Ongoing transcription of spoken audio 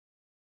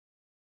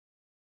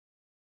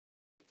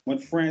When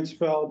France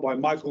Fell by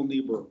Michael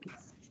Niebuhr,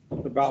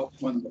 about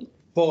when the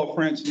fall of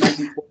France in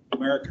 1940,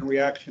 American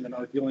reaction and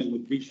our dealing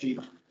with Vichy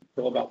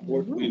until about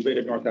we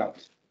invaded North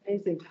Africa.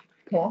 Amazing.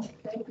 Cool.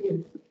 Thank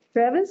you.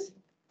 Travis?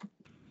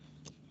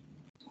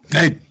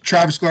 Hey,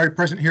 Travis Glary,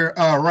 present here.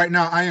 Right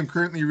now, I am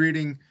currently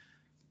reading,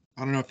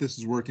 I don't know if this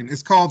is working.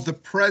 It's called The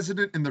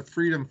President and the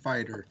Freedom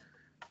Fighter.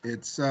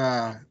 It's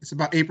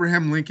about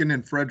Abraham Lincoln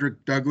and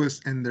Frederick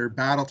Douglass and their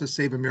battle to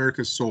save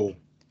America's soul.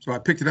 So I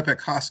picked it up at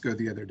Costco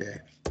the other day.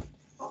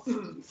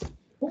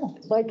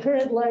 My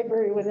current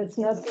library when it's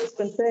not this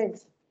one.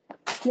 Thanks.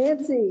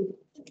 Nancy.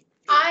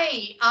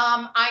 Hi,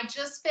 I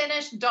just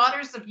finished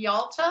Daughters of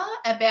Yalta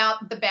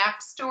about the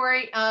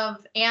backstory of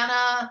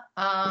Anna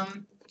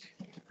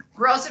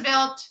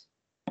Roosevelt,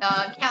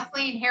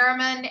 Kathleen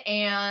Harriman,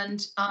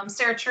 and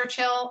Sarah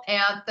Churchill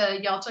at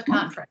the Yalta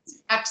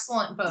Conference.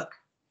 Excellent book.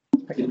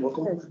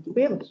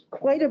 We have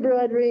quite a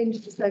broad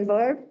range this time,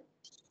 Barb.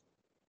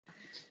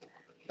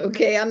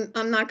 Okay,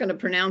 I'm not going to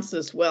pronounce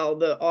this well,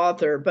 the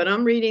author, but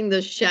I'm reading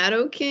The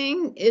Shadow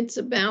King. It's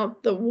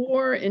about the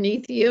war in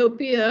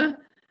Ethiopia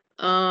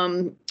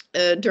during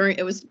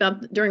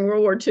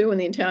World War II when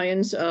the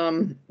Italians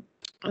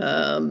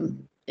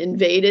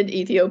invaded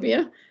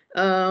Ethiopia.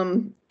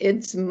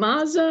 It's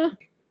Maza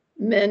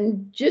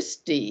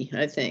Mengistu,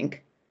 I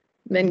think.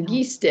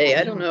 Mengistu,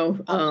 I don't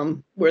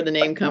know where the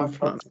name comes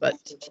from, but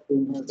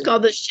it's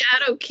called The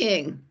Shadow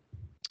King.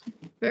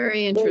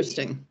 Very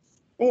interesting.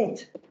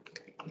 Thanks.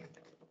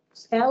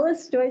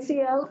 Alice, do I see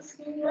Alice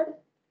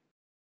yet?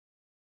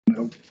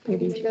 No.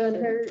 Maybe showing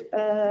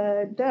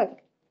her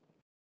Doug.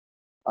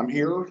 I'm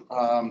here,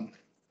 and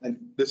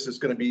this is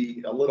going to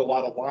be a little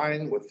out of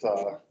line with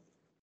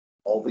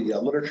all the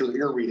literature that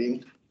you're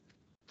reading.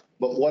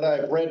 But what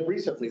I've read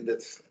recently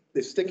that's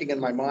sticking in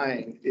my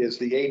mind is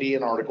the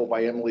ADN article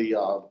by Emily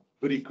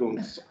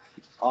Goody-Kuntz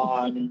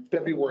on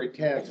February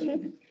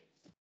 10th.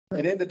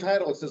 And in the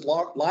title, it says,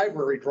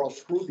 library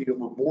draws scrutiny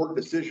over board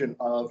decision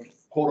of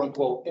quote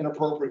unquote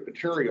inappropriate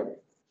material.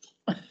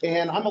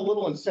 And I'm a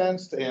little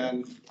incensed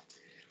and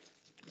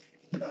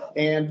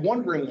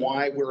wondering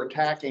why we're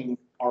attacking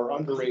our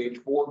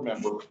underage board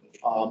member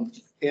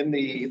in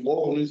the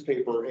local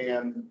newspaper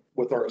and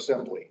with our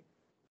assembly.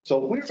 So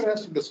we're going to have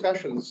some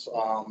discussions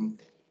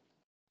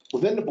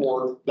within the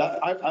board that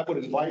I would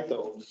invite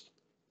those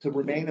to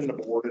remain in the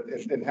board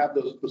and have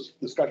those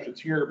discussions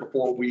here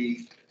before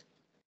we,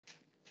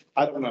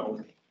 I don't know,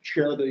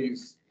 share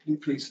these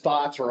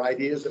thoughts or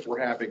ideas that we're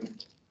having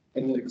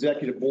in the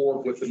executive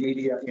board with the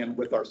media and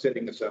with our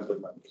sitting assembly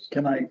members.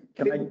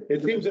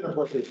 It seems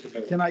inappropriate to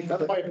me.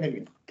 That's my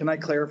opinion. Can I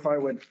clarify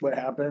what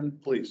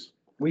happened? Please.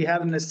 We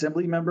had an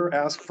assembly member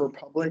ask for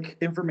public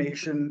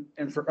information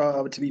and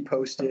to be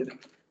posted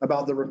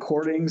about the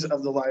recordings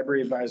of the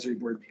library advisory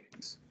board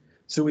meetings.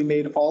 So we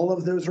made all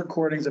of those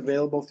recordings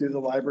available through the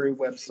library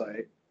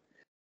website.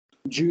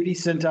 Judy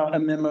sent out a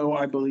memo,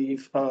 I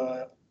believe,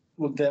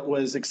 that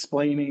was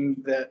explaining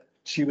that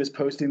she was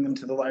posting them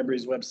to the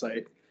library's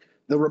website.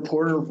 The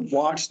reporter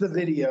watched the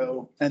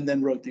video and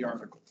then wrote the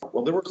article.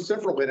 Well, there were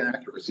several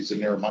inaccuracies in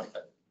there,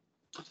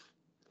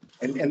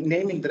 and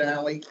naming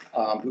Denali,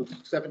 who's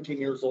 17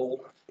 years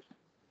old.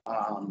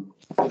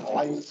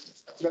 I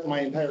spent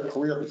my entire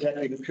career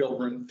protecting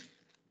children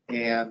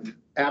and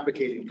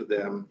advocating for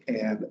them,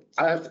 and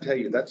I have to tell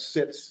you that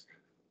sits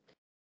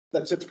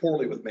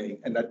poorly with me,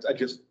 and that's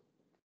just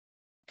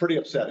pretty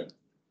upsetting.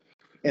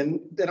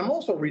 And then I'm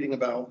also reading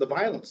about the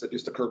violence that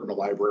just occurred in the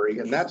library,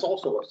 and that's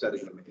also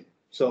upsetting to me.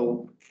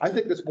 So I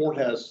think this board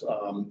has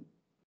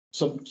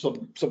some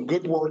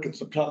good work and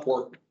some tough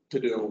work to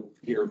do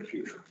here in the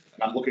future,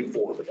 and I'm looking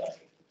forward to that.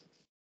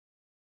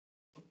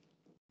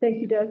 Thank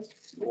you, Doug.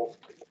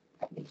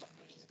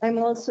 I'm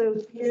also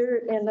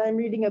here and I'm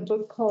reading a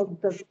book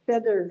called The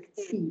Feather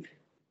Thief.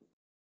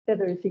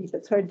 Feather Thief.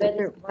 It's hard.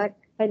 Feather what?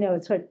 I know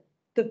it's hard.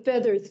 The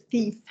Feather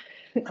Thief.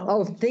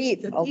 Oh,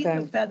 thief. The Okay.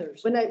 Thief of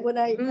Feathers. When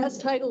I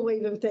asked Tidal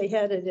Wave if they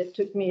had it, it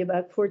took me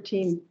about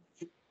 14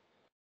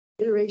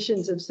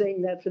 iterations of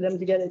saying that for them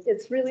to get it.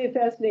 It's really a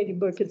fascinating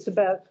book. It's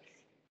about,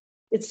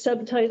 its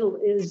subtitle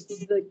is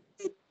the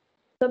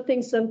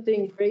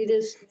something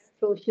greatest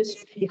natural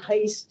history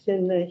heist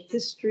in the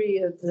history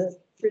of the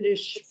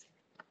British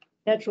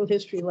Natural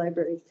History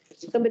Library.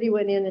 Somebody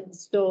went in and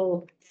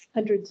stole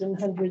hundreds and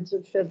hundreds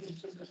of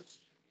feathers.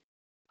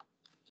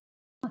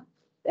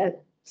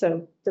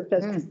 So the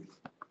feathers.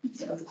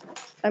 So,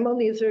 I'm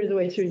only a third of the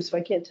way through, so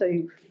I can't tell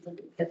you.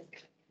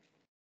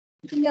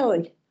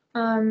 Nellie.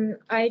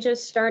 I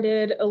just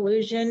started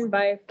Illusion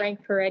by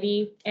Frank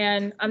Peretti,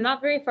 and I'm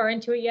not very far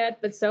into it yet,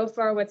 but so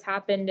far what's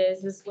happened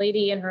is this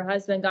lady and her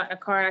husband got in a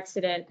car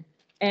accident,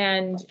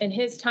 and in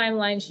his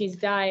timeline, she's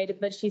died,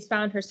 but she's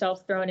found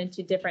herself thrown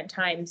into different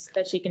times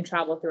that she can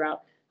travel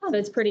throughout. So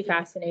it's pretty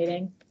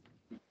fascinating.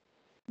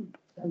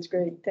 Sounds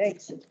great.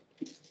 Thanks.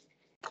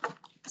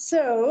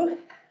 So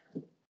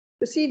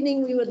this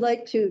evening, we would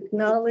like to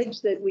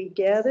acknowledge that we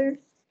gather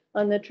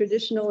on the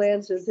traditional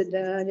lands of the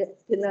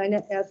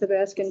Dena'ina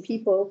Athabascan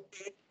people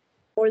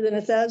More than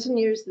 1,000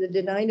 years, the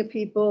Dena'ina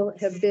people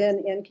have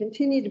been and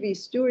continue to be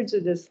stewards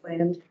of this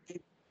land.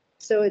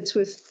 So it's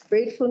with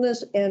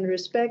gratefulness and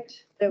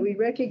respect that we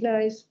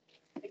recognize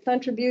the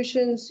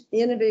contributions,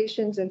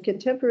 innovations, and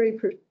contemporary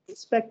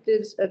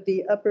perspectives of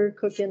the Upper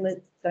Cook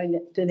Inlet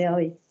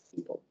Denali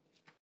people.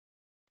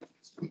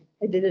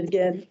 I did it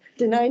again.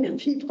 Dena'ina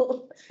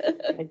people.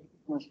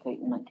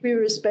 We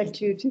respect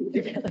you too.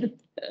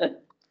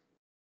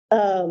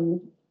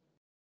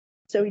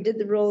 So we did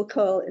the roll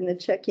call and the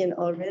check-in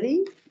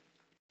already.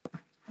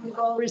 We've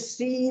all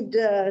received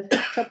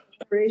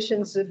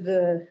preparations of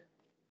the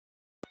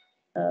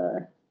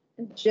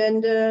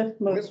agenda.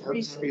 We have Most a hard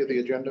recent. copy of the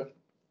agenda.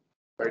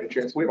 By any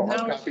chance, we have a No,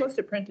 hard I was copy? supposed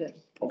to print it.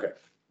 Okay.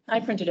 I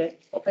printed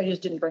it. I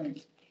just didn't bring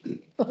it.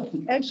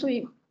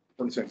 Actually,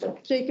 From the same time.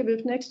 Jacob,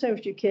 if next time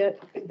if you can't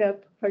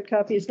have hard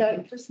copies,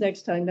 not just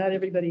next time, not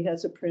everybody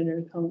has a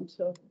printer at home,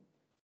 so.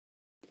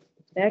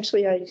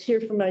 Actually, I hear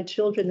from my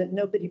children that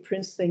nobody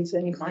prints things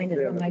anymore. Mine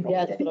is on my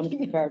desk, but I'm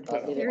too tired to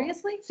get it.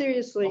 Seriously?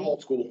 Seriously. I'm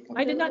old school.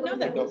 I did not know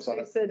that. Notes on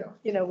I it, said, yeah.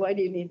 you know, why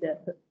do you need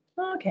that? But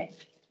Okay.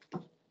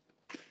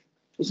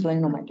 Just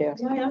laying on my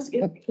desk. Can I ask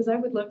if, because I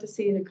would love to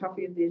see a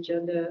copy of the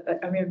agenda.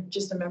 I mean, I'm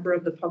just a member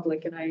of the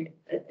public and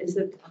is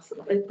it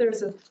possible, if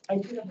there's a, I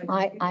do have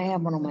my. I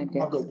have one on my I'll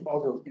desk.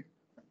 I'll go.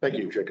 Thank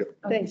you, Jacob.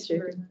 Thanks,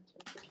 Thank you Jacob.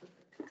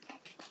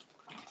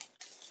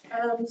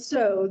 very much.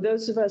 So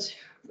those of us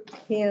who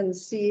can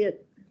see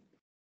it,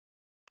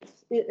 is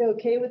it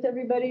okay with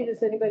everybody?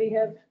 Does anybody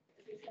have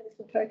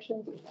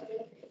subtractions?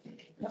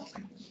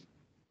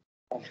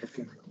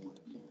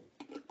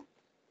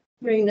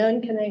 Hearing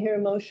none, can I hear a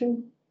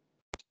motion?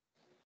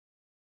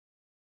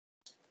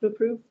 To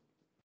approve?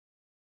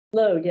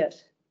 Low,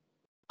 yes.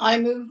 I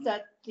move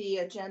that the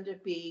agenda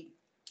be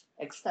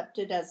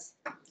accepted as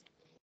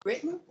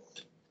written.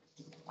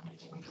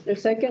 Is there a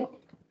second?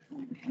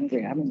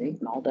 Hungry, I haven't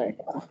eaten all day.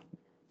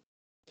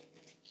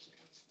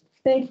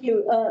 Thank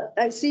you.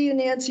 I see you,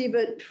 Nancy,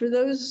 but for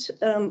those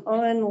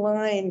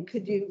online,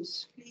 could you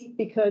speak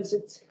because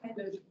it's kind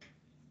of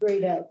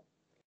grayed out?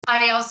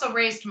 I also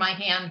raised my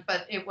hand,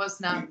 but it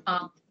was not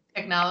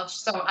acknowledged,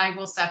 so I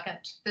will second.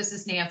 This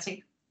is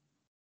Nancy.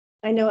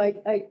 I know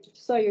I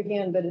saw your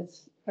hand, but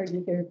it's hard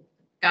to hear.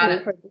 Got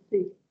it. Hard to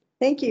see.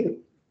 Thank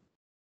you.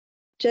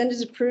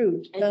 Agenda's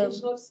approved. And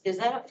this looks, is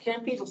that,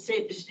 can people see,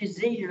 it's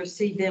easier to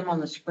see them on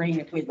the screen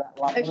if we let.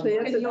 Actually,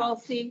 that's Can you all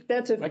see?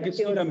 that's a. I can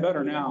see them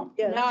better now.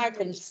 Yeah. Now I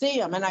can see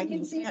them and I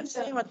can't see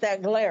them with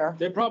that glare.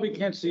 They probably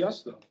can't see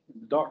us though,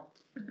 in the dark.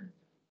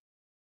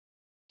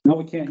 No,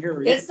 we can't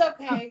hear you. It's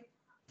okay.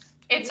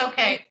 It's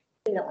okay.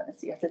 They don't want to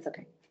see us, it's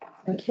okay.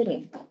 I'm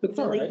kidding. It's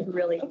all right.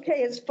 Really.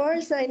 Okay, as far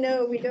as I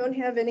know, we don't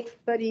have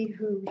anybody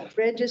who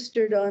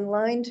registered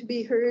online to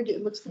be heard.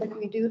 It looks like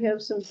we do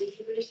have some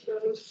visitors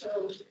though,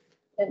 so,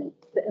 and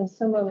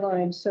some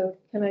online. So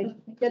can I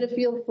get a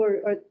feel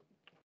for,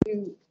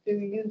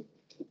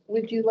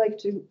 would you like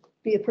to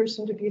be a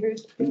person to be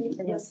heard?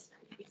 Yes.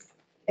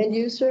 And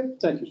you, sir?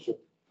 Thank you, sir.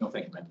 No,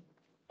 thank you, ma'am.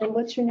 And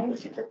what's your name?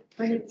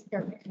 My name's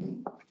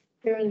Karen.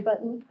 Karen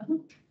Button?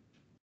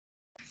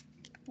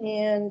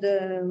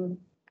 And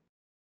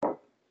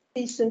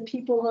see some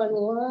people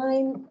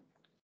online.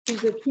 Do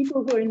the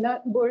people who are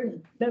not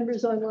board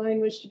members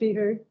online wish to be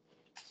heard?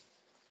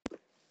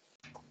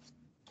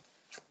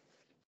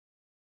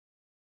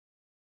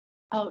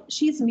 Oh,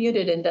 she's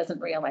muted and doesn't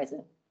realize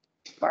it.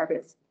 Barb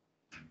is.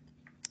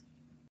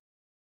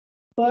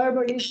 Barb,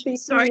 are you speaking?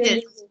 Sorry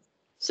to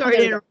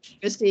interrupt,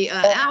 Christie.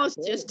 Alice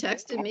just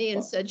texted me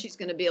and said she's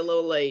gonna be a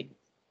little late.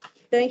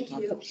 Thank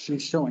you.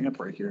 She's showing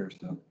up right here,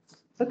 so.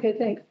 Okay,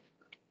 thanks.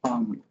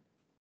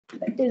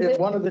 Is If it?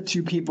 one of the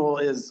two people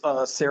is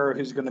Sarah,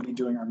 who's going to be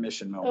doing our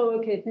mission mill. Oh,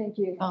 okay, thank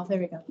you. Oh, there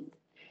we go.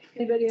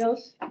 Anybody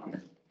else?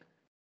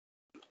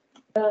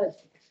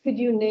 Could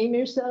you name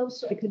yourself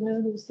so I could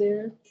know who's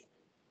there?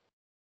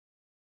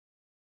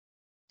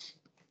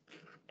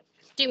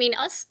 Do you mean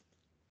us?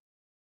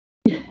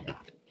 Hi,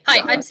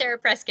 I'm Sarah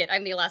Prescott.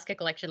 I'm the Alaska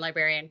Collection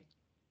Librarian.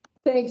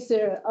 Thanks,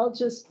 Sarah. I'll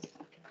just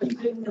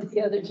assume that the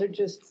others are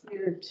just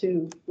here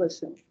to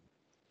listen.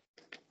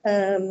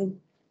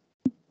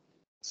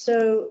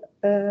 Sorry,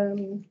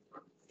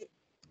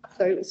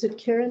 was it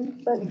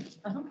Karen? But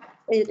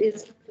it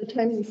is the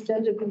time you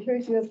stand up and hear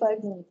you have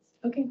 5 minutes.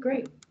 Okay,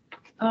 great.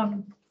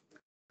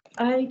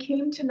 I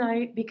came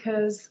tonight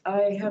because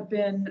I have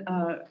been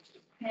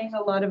paying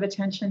a lot of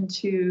attention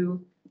to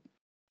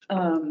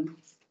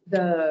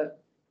the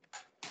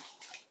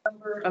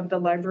number of the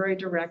library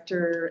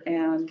director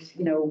and,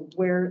 you know,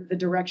 where the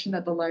direction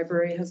that the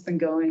library has been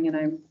going.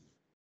 And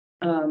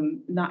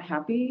I'm not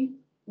happy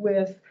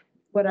with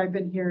what I've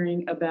been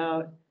hearing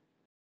about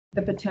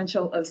the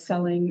potential of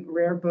selling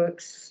rare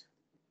books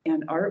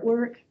and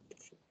artwork.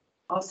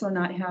 Also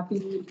not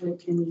happy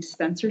with any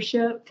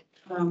censorship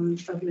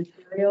of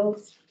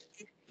materials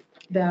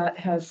that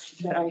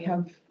I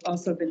have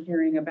also been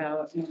hearing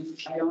about. And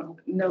I don't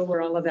know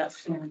where all of that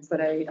stands,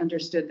 but I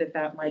understood that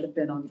that might have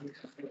been on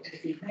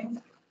this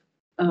evening.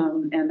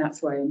 And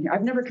that's why I'm here.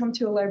 I've never come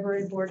to a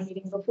library board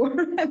meeting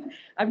before.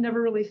 I've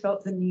never really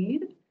felt the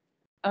need.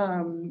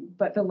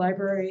 But the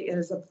library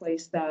is a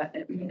place that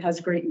has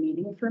great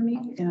meaning for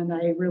me, and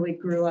I really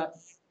grew up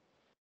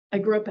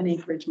in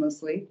Anchorage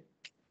mostly.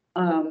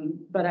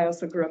 But I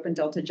also grew up in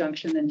Delta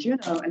Junction and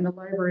Juneau, and the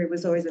library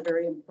was always a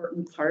very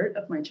important part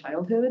of my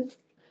childhood.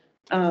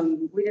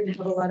 We didn't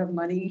have a lot of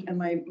money, and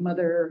my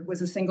mother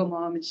was a single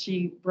mom, and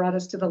she brought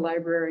us to the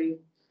library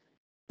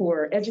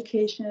for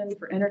education,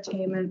 for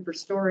entertainment, for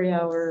story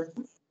hour.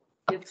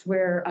 It's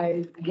where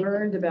I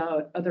learned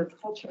about other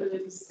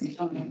cultures.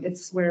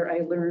 It's where I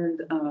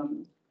learned,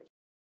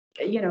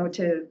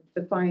 to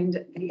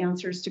find the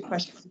answers to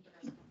questions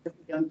as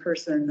a young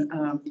person.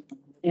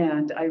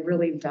 And I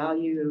really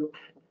value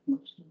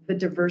the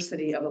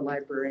diversity of a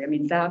library. I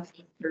mean, that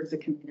serves the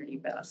community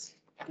best.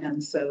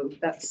 And so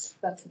that's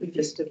the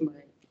gist of my,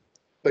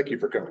 Thank you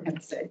for coming. I have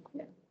to say,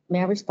 yeah. May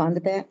I respond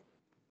to that?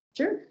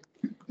 Sure.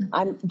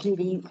 I'm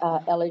Judy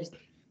Ellis,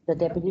 the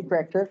deputy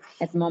director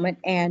at the moment,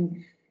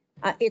 and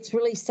it's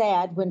really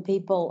sad when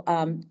people,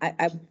 I'm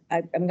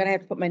going to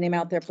have to put my name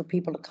out there for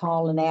people to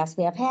call and ask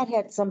me. I've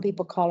had some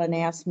people call and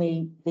ask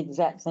me the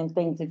exact same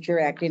things that you're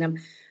asking. I'm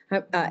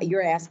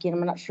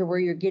not sure where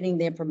you're getting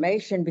the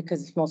information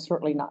because it's most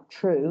certainly not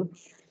true.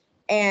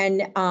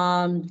 And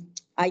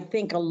I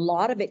think a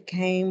lot of it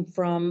came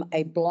from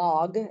a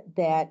blog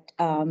that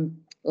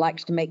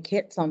likes to make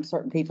hits on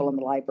certain people in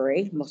the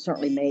library, most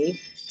certainly me.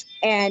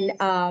 And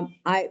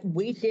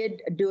we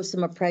did do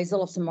some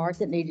appraisal of some art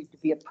that needed to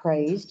be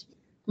appraised.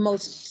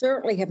 Most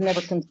certainly have never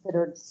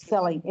considered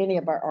selling any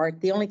of our art.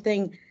 The only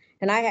thing,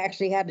 and I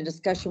actually had a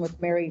discussion with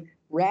Mary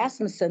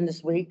Rasmussen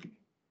this week,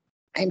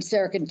 and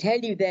Sarah can tell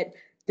you that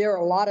there are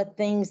a lot of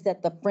things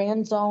that the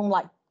Friends own,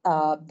 like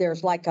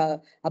there's like a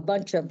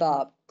bunch of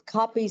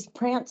copies,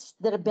 prints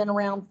that have been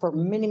around for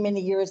many,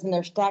 many years, and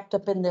they're stacked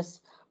up in this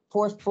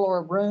fourth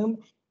floor room.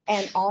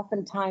 And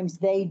oftentimes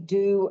they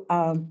do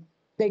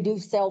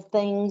sell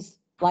things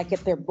like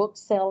at their book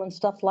sale and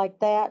stuff like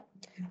that.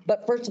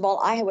 But first of all,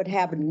 I would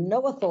have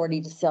no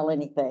authority to sell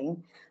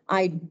anything.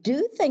 I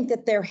do think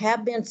that there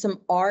have been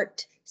some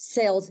art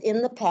sales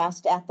in the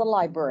past at the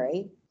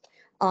library.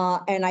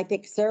 And I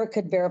think Sarah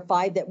could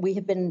verify that we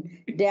have been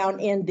down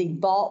in the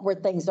vault where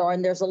things are.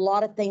 And there's a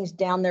lot of things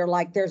down there,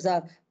 like there's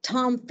a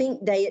Tom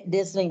Fink Day at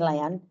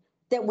Disneyland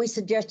that we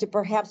suggested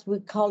perhaps we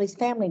call his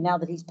family now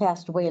that he's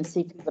passed away and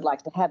see if he would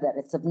like to have that.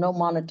 It's of no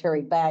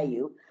monetary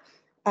value.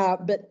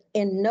 But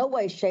in no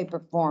way, shape, or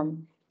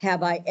form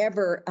have I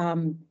ever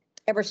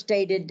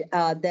stated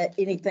that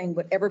anything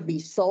would ever be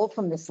sold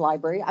from this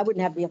library. I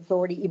wouldn't have the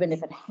authority even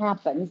if it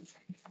happened.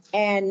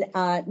 And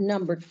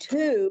number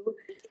two,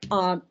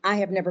 I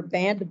have never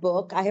banned a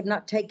book. I have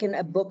not taken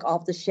a book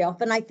off the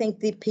shelf. And I think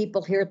the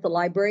people here at the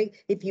library,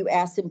 if you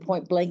ask them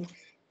point blank,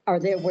 are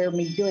they aware of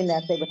me doing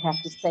that, they would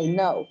have to say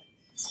no.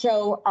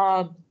 So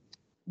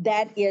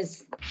that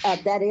is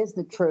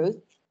the truth.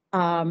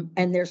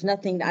 And there's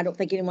nothing, I don't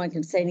think anyone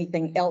can say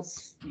anything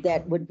else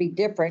that would be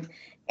different.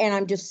 And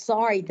I'm just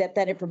sorry that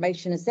that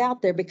information is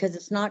out there because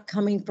it's not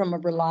coming from a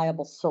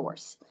reliable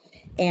source.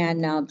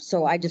 And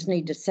so I just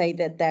need to say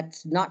that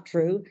that's not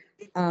true.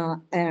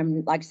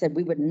 And like I said,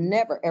 we would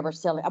never, ever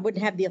sell it. I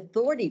wouldn't have the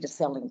authority to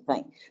sell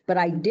anything. But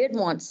I did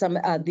want some,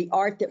 the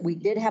art that we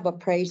did have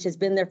appraised has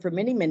been there for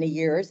many, many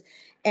years.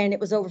 And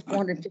it was over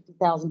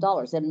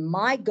 $450,000. And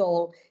my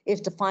goal is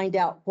to find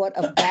out what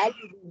a value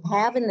we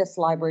have in this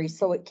library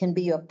so it can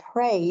be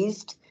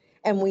appraised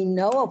and we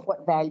know of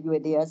what value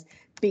it is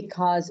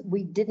because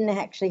we didn't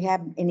actually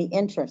have any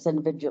insurance,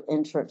 individual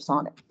insurance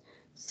on it.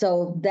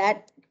 So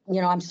that,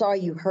 I'm sorry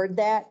you heard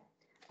that.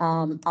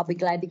 I'll be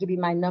glad to give you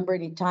my number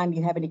anytime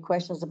you have any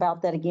questions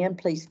about that. Again,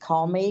 please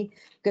call me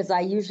because I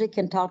usually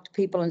can talk to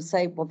people and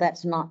say, well,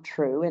 that's not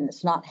true and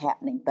it's not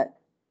happening. But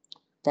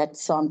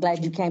so I'm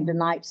glad you came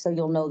tonight so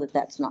you'll know that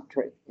that's not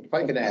true. If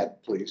I can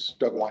add, please,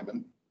 Doug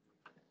Wyman.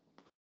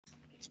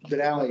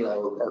 Denali,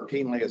 our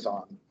teen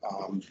liaison,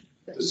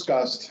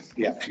 discussed,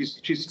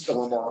 she's a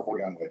remarkable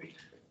young lady.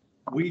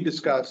 We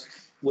discussed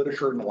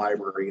literature in the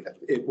library, that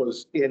it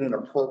was in an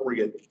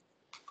appropriate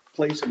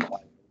place in the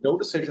library. No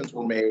decisions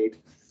were made.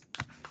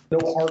 No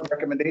hard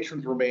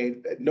recommendations were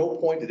made. At no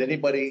point did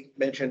anybody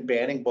mention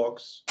banning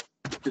books.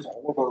 It's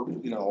all over,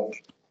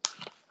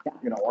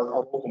 our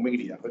local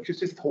media, which is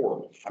just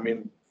horrible. I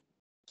mean,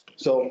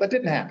 so that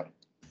didn't happen.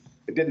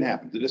 It didn't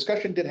happen. The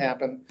discussion did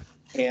happen,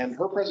 and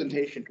her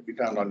presentation can be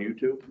found on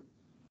YouTube,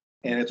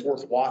 and it's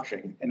worth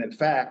watching. And in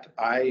fact,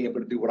 I am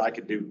going to do what I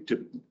could do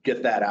to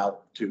get that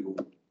out to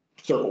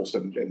circles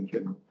and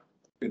in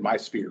my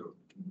sphere.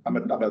 I'm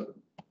a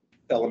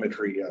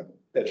elementary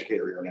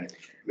educator here in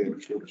the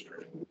English school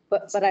district.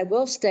 But I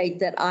will state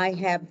that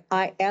I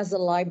as a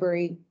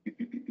library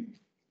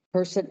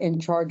person in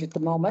charge at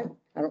the moment,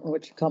 I don't know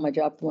what you call my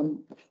job from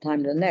one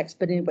time to the next,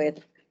 but anyway,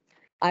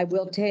 I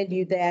will tell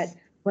you that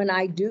when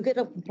I do get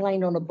a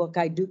complaint on a book,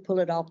 I do pull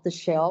it off the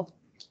shelf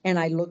and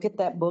I look at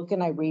that book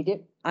and I read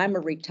it. I'm a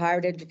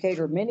retired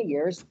educator of many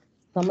years.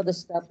 Some of the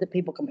stuff that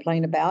people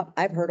complain about,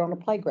 I've heard on a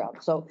playground.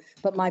 So,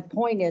 but my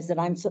point is that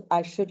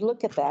I should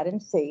look at that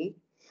and see.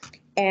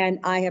 And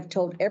I have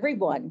told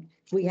everyone,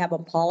 we have a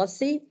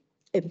policy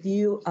if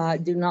you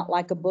do not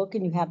like a book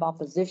and you have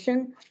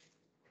opposition,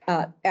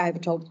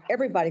 I've told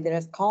everybody that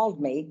has called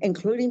me,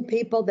 including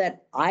people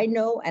that I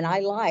know and I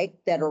like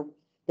that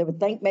would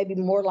think maybe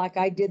more like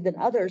I did than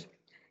others,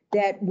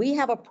 that we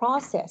have a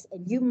process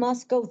and you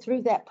must go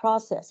through that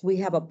process. We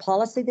have a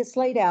policy that's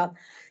laid out.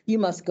 You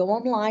must go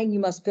online. You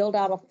must fill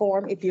out a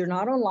form. If you're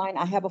not online,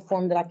 I have a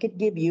form that I could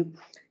give you.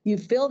 You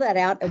fill that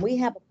out and we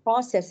have a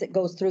process that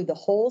goes through the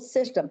whole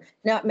system.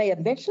 Now, it may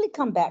eventually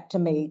come back to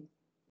me,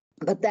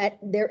 but that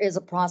there is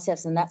a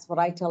process, and that's what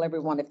I tell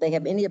everyone. If they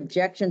have any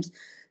objections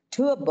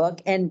to a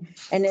book, and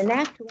in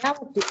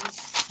actuality,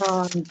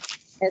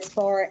 as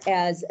far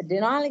as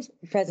Denali's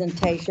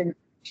presentation,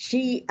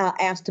 she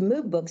asked to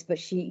move books, but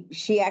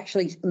she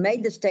actually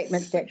made the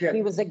statement that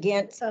she was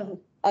against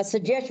a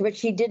suggestion, but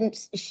she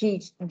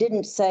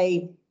didn't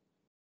say,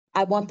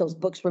 I want those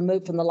books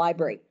removed from the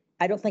library.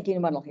 I don't think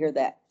anyone will hear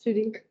that.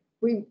 Judy,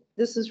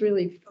 this is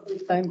really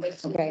time.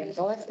 Okay,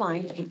 well, that's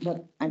fine,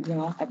 but I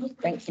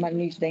think somebody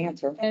needs to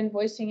answer. And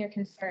voicing your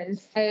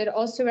concerns. I'd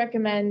also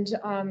recommend,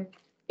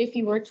 if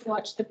you were to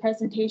watch the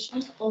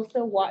presentation,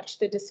 also watch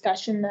the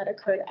discussion that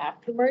occurred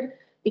afterward,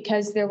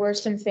 because there were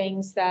some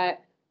things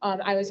that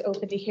I was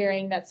open to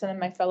hearing that some of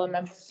my fellow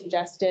members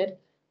suggested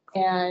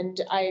and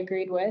I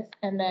agreed with.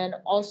 And then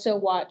also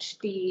watch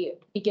the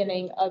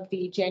beginning of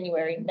the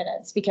January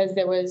minutes, because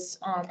there was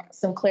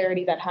some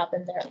clarity that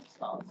happened there as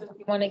well. So if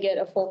you want to get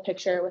a full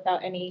picture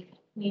without any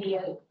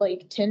media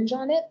tinge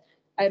on it,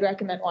 I'd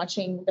recommend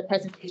watching the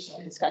presentation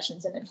and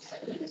discussions in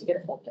it to get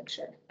a full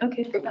picture.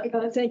 Okay,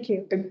 thank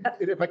you. And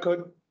if I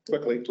could,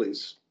 quickly,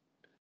 please.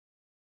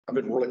 I've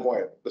been really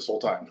quiet this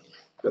whole time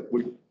that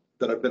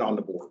I've been on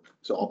the board,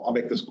 so I'll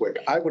make this quick.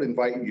 I would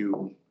invite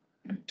you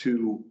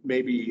to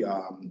maybe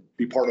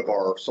be part of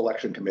our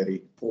selection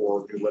committee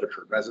for new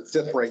literature. As it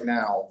sits right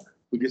now,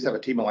 we just have a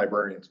team of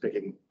librarians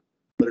picking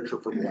literature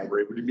for the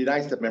library. It would be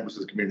nice to have members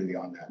of the community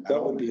on that.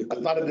 That would be.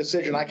 That's not a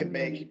decision I can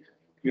make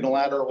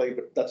unilaterally,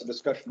 but that's a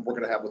discussion we're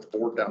going to have with the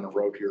board down the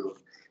road here.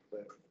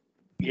 But,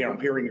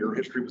 I'm hearing your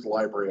history with the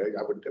library.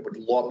 I would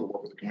love to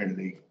work with the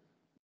community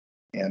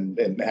and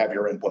have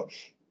your input.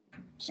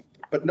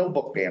 But no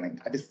book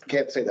banning. I just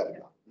can't say that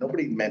enough.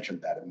 Nobody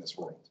mentioned that in this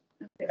world,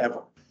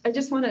 ever. I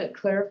just want to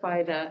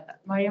clarify that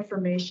my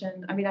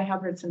information, I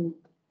have read some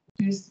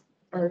news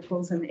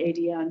articles in the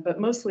ADN, but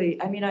mostly,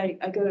 I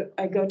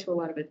go to a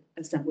lot of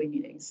assembly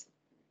meetings.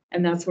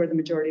 And that's where the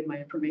majority of my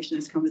information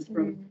is coming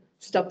from,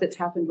 stuff that's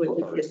happened with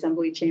the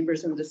assembly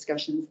chambers and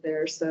discussions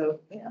there. So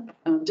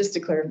just to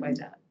clarify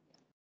that.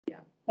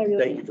 I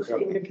really Thank you for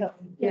coming. appreciate you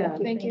coming. Yeah,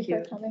 Thank you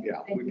for coming.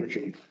 Yeah, we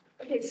appreciate it.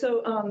 Okay,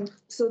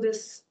 so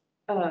this,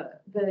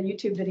 the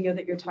YouTube video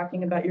that you're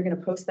talking about, you're going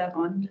to post that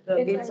on the.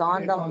 It's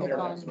on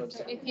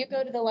So if you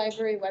go to the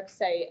library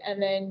website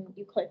and then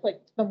you click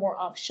the more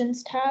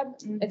options tab,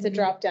 it's a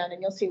drop down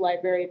and you'll see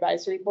library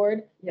advisory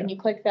board. And you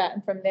click that,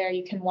 and from there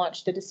you can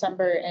watch the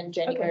December and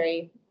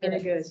January. Very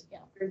good. minutes. Yeah.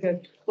 Very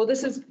good. Well,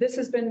 this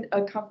has been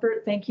a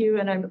comfort. Thank you.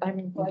 And I'm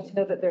glad to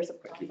know that there's a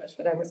process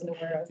that I wasn't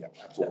aware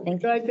of.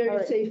 Drive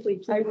very safely.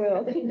 Please. I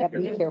will. Be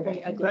careful.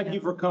 Thank you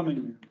for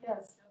coming.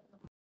 Yes.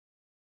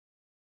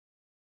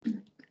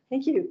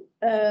 Thank you.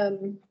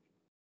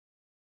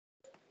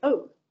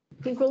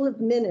 Approval of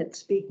minutes.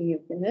 Speaking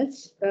of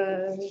minutes,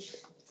 does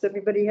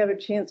everybody have a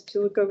chance to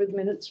look over the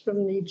minutes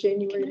from the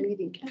January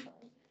meeting?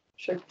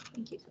 Sure.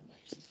 Thank you so much.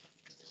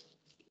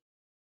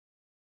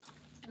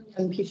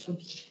 And people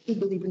who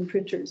believe in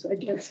printers, I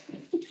guess.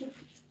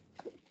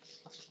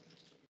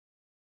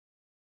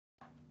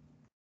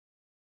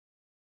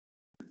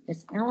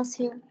 Is Alice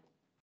here?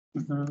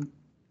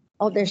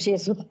 Oh, there she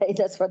is.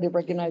 That's why they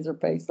recognize her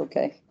face.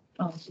 Okay.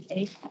 Oh,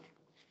 okay.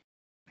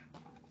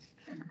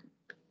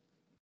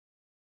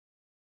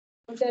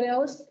 Was that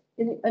Alice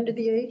under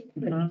the A?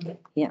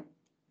 Yeah.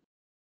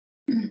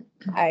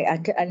 I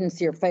didn't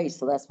see her face,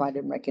 so that's why I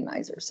didn't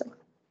recognize her. So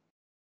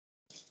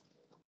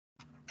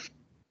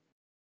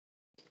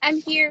I'm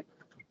here.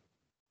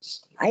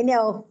 I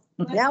know.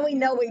 Now we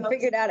know. We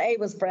figured out A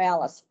was for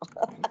Alice.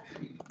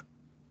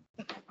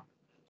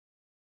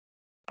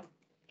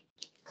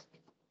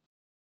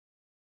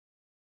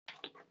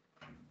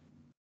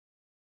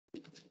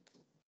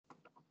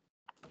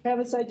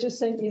 Travis, I just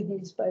sent you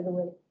these, by the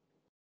way.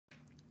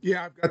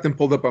 Yeah, I've got them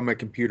pulled up on my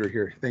computer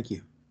here. Thank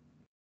you.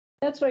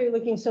 That's why you're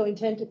looking so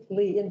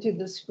intently into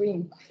the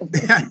screen.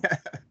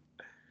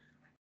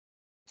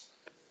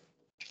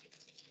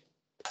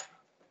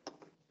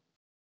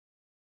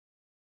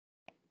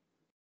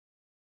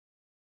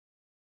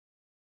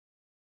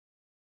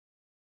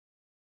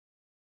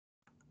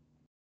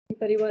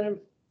 Anybody want to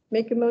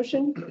make a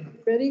motion?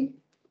 Ready?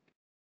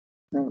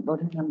 No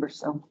voting number,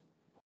 so.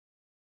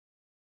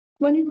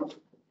 Money?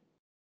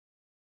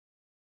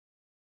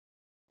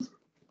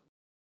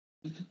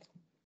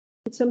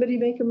 Did somebody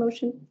make a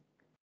motion?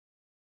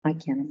 I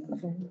can't.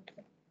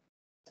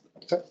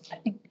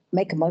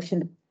 Make a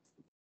motion to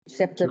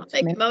accept the.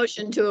 Make a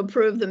motion to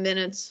approve the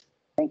minutes.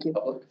 Thank you.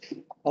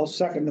 I'll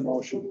second the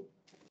motion.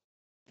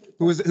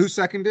 Who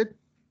seconded?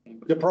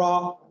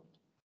 DePraw,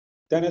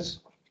 Dennis,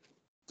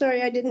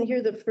 Sorry, I didn't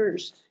hear the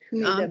first. Who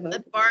made that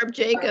motion? Barb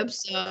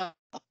Jacobs,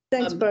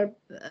 Thanks, Barb.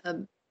 uh,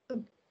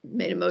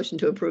 made a motion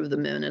to approve the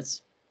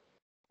minutes.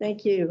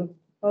 Thank you.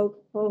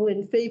 All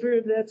in favor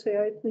of that, say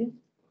aye, please.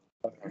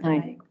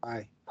 Aye.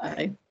 Aye.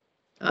 Aye.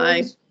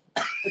 Aye.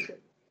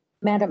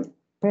 Madam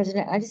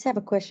President, I just have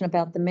a question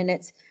about the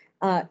minutes.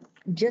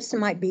 Just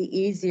might be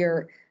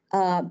easier,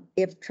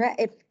 if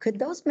could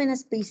those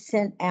minutes be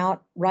sent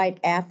out right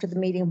after the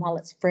meeting while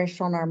it's fresh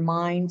on our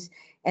minds?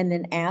 And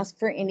then ask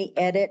for any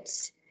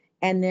edits,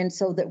 and then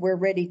so that we're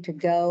ready to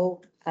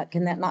go?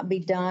 Can that not be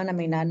done? I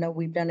mean, I know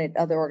we've done it at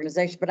other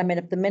organizations, but I mean,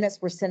 if the minutes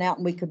were sent out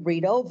and we could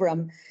read over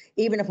them,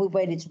 even if we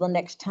waited till the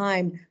next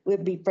time,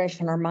 we'd be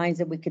fresh in our minds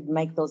and we could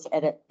make those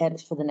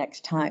edits for the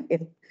next time.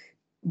 If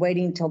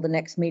waiting until the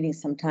next meeting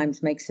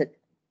sometimes makes it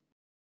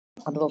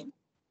a little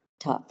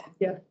tough.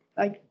 Yeah,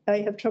 I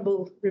have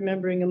trouble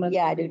remembering them.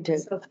 Yeah, I do too.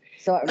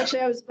 So Actually,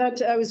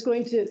 I was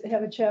going to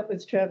have a chat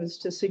with Travis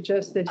to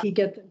suggest that he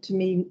get them to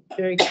me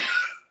very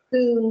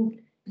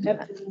soon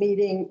after the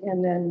meeting,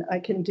 and then I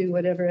can do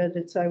whatever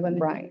edits I want.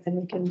 Right. And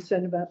we can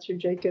send them out through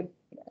Jacob.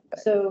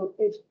 So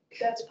if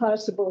that's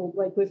possible,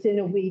 like within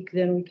a week,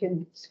 then we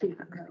can speak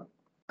them out.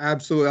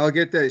 Absolutely. I'll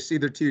get this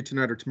either to you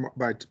tonight or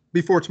tomorrow,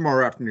 before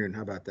tomorrow afternoon.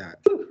 How about that?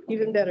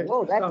 Even better.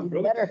 whoa, that's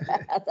even better.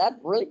 That's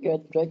really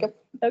good, Jacob.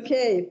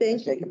 Okay,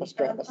 thank you. Jacob is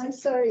Travis. I'm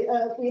sorry,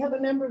 we have a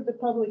member of the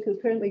public who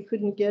apparently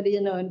couldn't get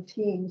in on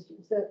Teams.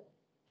 Is that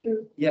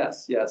true?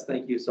 Yes,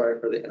 thank you. Sorry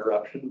for the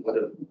interruption.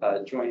 Would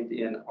have joined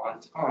in on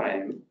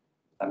time.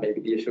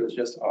 Maybe the issue was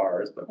just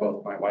ours, but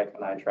both my wife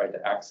and I tried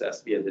to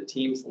access via the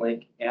Teams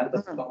link and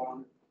the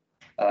phone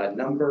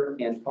number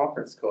and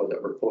conference code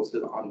that were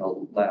posted on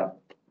the lab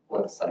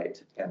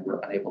website, and were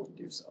unable to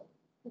do so.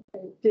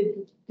 Okay.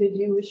 Did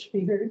you wish to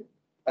be heard?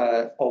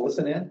 I'll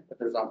listen in if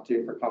there's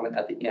opportunity for comment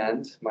at the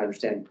end. My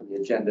understanding from the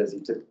agenda is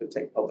you typically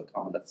take public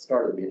comment at the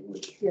start of the meeting,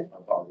 which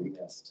I've already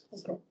missed.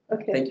 So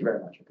Okay. thank you very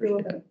much.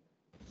 Appreciate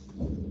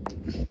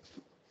it.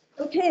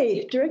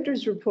 Okay,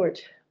 director's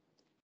report.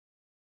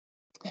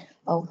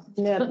 Oh,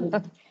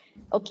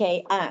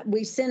 okay.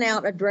 We sent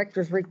out a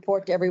director's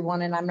report to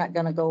everyone, and I'm not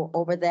going to go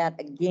over that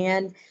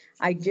again.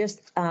 I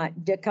just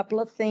did a couple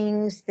of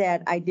things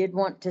that I did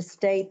want to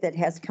state that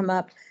has come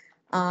up.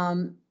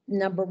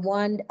 Number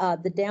one,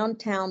 the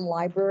downtown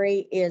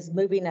library is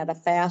moving at a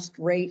fast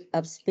rate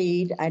of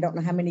speed. I don't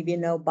know how many of you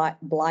know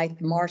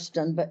Blythe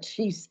Marston, but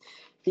she's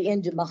the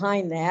engine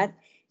behind that.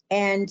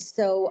 And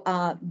so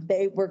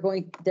there's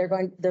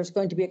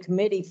going to be a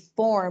committee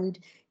formed,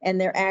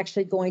 and they're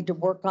actually going to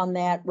work on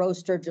that.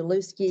 Rose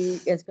Sturgeluski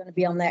is going to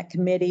be on that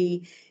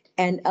committee,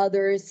 and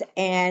others.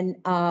 And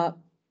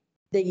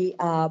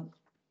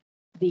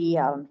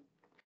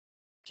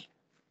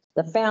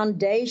the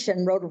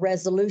foundation wrote a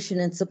resolution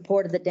in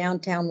support of the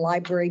downtown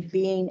library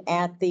being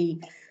at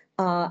the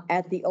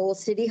old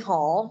city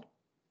hall.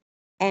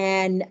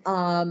 And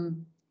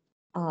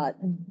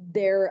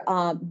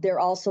they're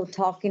also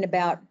talking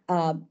about,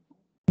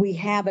 we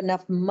have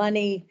enough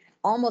money,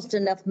 almost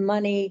enough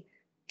money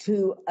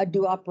to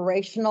do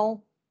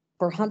operational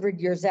for 100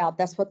 years out.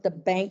 That's what the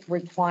bank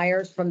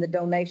requires from the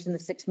donation, the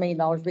 $6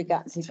 million we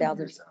got in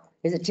 2000.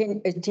 Is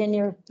it 10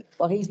 years?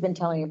 Well, he's been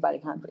telling everybody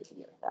 100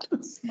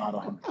 years. Not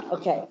 100.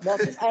 Okay, well,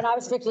 and I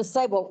was fixing to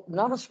say, well,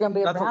 none of us are going to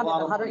be That's a around lot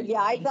at of 100. money.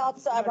 Yeah, I thought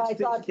so. I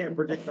thought, Can't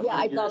predict. yeah,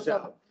 I thought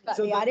so.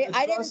 But yeah,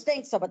 I didn't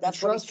think so, but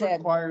that's what he Trust said.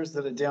 requires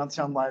that a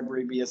downtown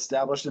library be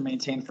established and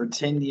maintained for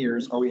 10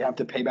 years, or we have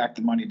to pay back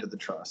the money to the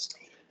trust.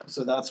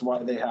 So that's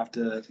why they have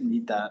to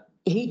meet that.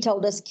 He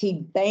told us, Key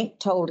Bank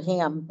told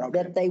him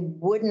that they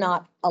would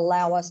not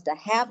allow us to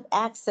have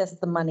access to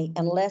the money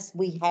unless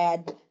we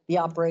had the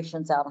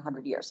operations out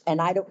 100 years. And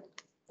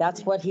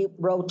that's what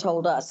Roe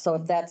told us. So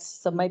if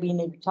so maybe you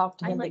need to talk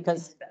to him,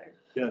 because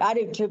I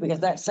do too, because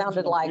that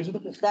sounded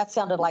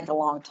like a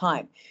long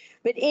time.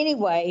 But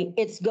anyway,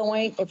 it's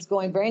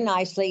going very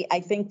nicely. I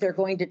think they're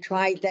going to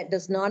try, that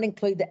does not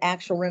include the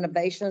actual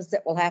renovations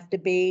that will have to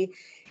be.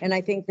 And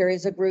I think there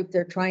is a group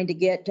they're trying to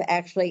get to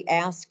actually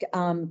ask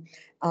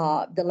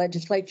the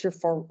legislature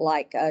for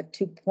like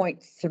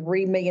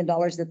 $2.3 million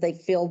that they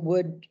feel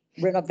would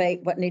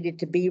renovate what needed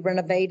to be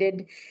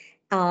renovated.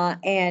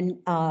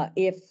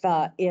 If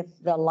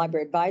the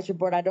Library Advisory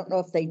Board, I don't know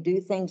if they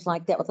do things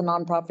like that with a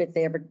nonprofit, if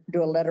they ever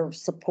do a letter of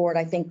support,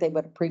 I think they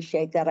would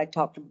appreciate that. I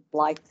talked to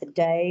Blythe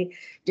today,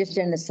 just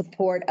in the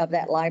support of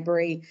that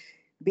library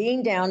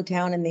being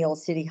downtown in the old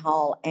city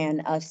hall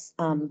and us,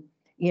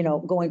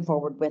 going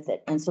forward with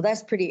it. And so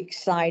that's pretty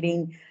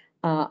exciting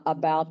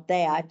about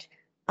that.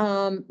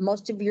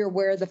 Most of you are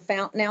aware of the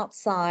fountain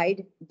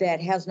outside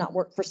that has not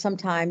worked for some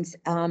times.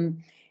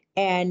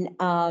 And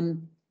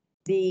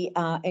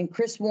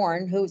Chris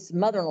Warren, whose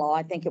mother-in-law,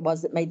 I think it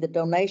was, that made the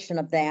donation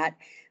of that.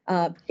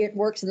 It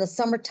works in the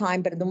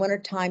summertime, but in the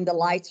wintertime, the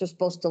lights are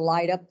supposed to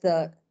light up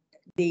the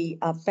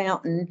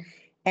fountain,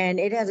 and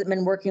it hasn't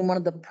been working. One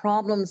of the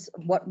problems,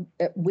 what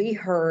we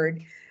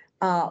heard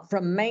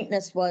from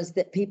maintenance, was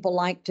that people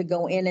like to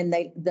go in and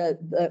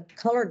the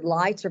colored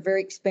lights are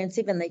very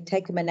expensive, and they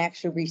take them and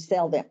actually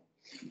resell them.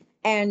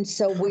 And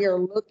so we are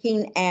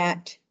looking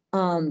at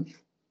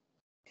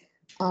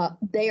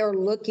They are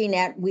looking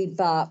at,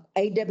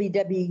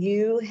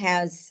 AWWU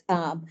has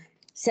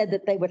said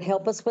that they would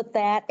help us with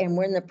that, and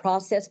we're in the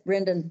process.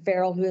 Brendan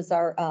Farrell, who is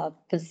our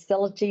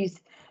facilities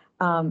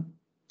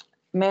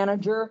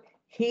manager,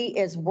 he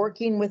is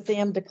working with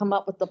them to come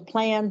up with a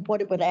plan,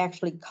 what it would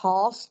actually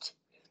cost,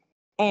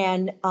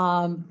 and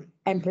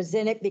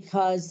present it,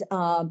 because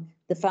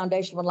the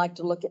foundation would like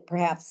to look at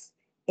perhaps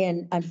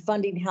in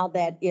funding how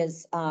that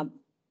is,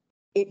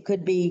 it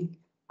could be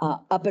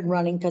up and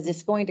running, because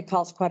it's going to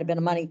cost quite a bit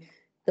of money.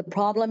 The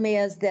problem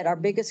is that our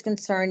biggest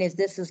concern is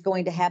this is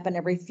going to happen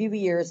every few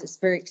years. It's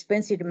very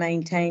expensive to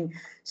maintain.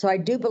 So I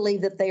do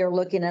believe that they are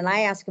looking, and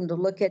I asked them to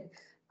look at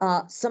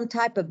some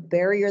type of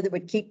barrier that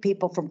would keep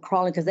people from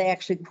crawling, because they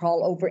actually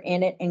crawl over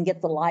in it and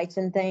get the lights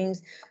and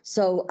things.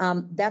 So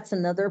that's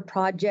another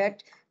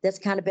project that's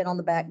kind of been on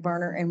the back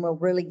burner, and we're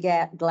really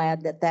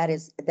glad that that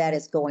is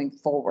going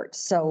forward.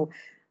 So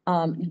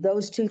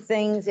those two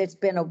things, it's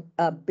been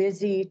a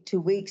busy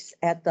 2 weeks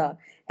at the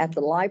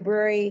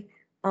library.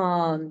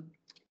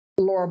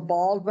 Laura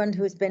Baldwin,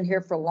 who's been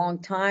here for a long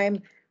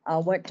time,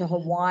 went to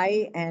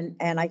Hawaii, and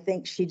I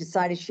think she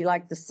decided she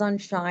liked the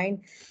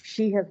sunshine.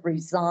 She has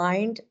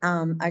resigned.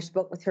 I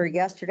spoke with her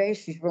yesterday.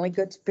 She's really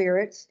good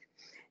spirits.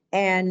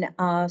 And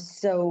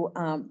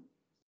so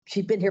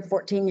she's been here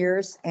 14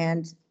 years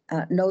and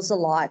knows a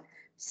lot.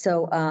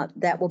 So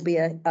that will be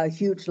a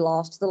huge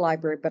loss to the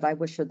library, but I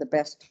wish her the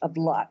best of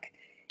luck.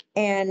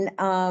 And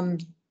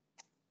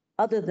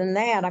other than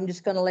that, I'm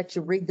just going to let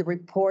you read the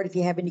report. If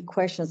you have any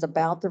questions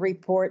about the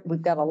report,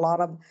 we've got a lot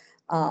of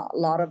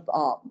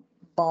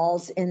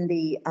balls in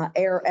the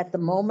air at the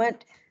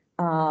moment.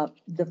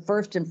 The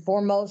first and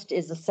foremost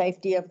is the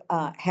safety of,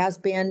 has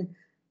been,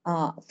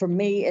 for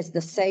me, is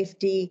the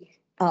safety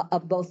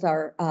of both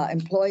our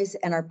employees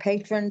and our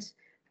patrons.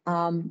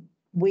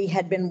 We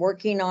had been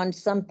working on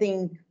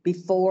something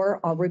before,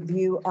 a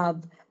review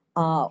of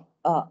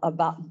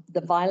about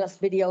the violence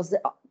videos.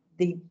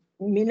 The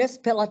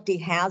municipality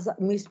has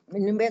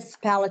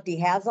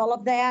all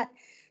of that,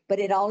 but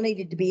it all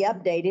needed to be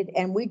updated.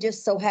 And we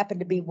just so happened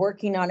to be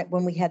working on it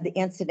when we had the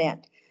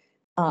incident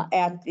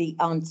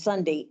on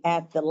Sunday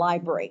at the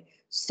library.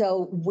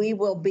 So we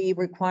will be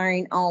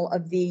requiring all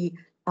of the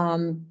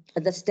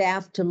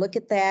staff to look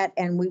at that,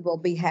 and we will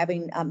be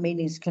having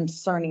meetings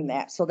concerning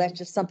that. So that's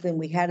just something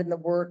we had in the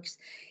works.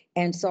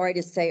 And sorry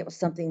to say, it was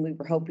something we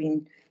were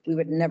hoping we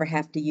would never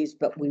have to use,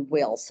 but we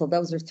will. So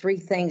those are three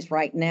things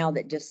right now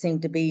that just seem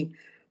to be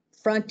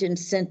front and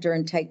center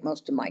and take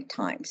most of my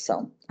time.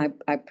 So I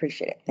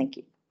appreciate it. Thank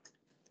you.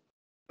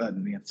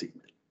 Nancy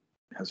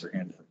has her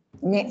hand up.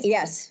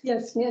 Yes.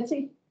 Yes,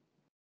 Nancy?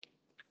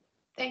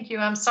 Thank you.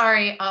 I'm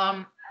sorry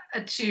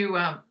to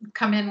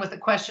come in with a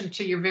question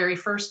to your very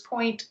first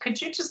point.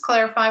 Could you just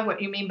clarify what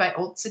you mean by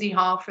Old City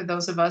Hall for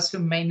those of us who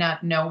may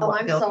not know? Oh,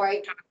 what I'm building sorry.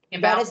 you're talking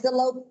about? That is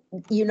the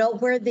you know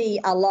where the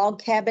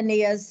log cabin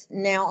is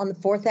now on the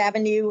 4th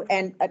Avenue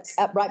and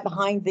up right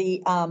behind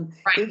the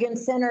Egan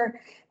Center.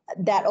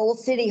 That Old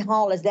City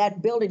Hall is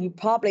that building. You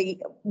probably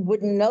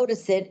wouldn't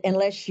notice it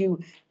unless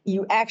you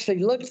actually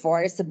looked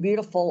for it. It's a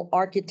beautiful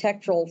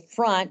architectural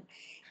front.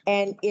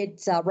 And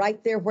it's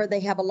right there where they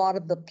have a lot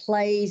of the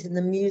plays and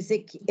the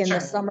music in the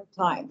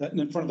summertime. That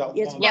in front of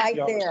that. It's right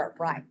there,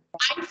 right.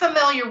 I'm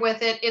familiar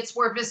with it. It's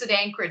where Visit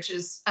Anchorage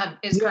is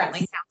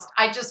currently housed.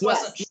 I just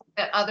wasn't sure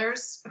that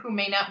others who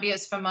may not be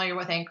as familiar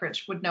with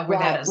Anchorage would know where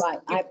that is. Right,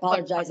 I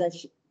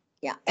apologize.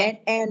 Yeah,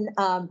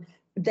 and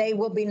they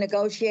will be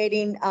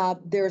negotiating.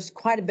 There's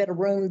quite a bit of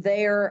room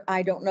there.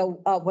 I don't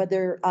know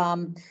whether,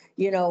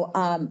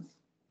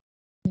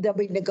 they'll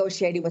be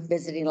negotiating with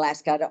Visiting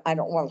Alaska. I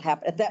don't want to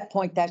happen. At that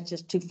point, that's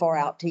just too far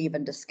out to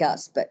even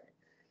discuss. But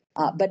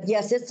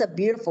yes, it's a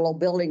beautiful old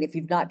building if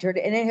you've not heard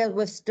it. And it has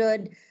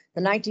withstood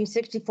the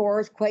 1964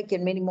 earthquake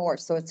and many more.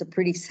 So it's a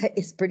pretty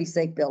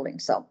safe building.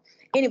 So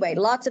anyway,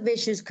 lots of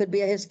issues. Could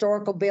be a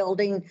historical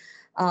building,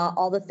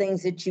 all the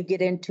things that you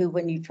get into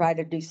when you try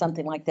to do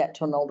something like that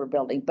to an older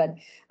building. But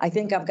I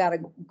think I've got a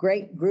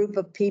great group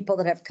of people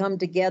that have come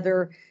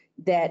together,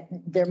 that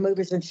they're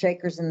movers and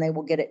shakers, and they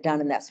will get it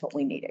done. And that's what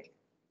we needed.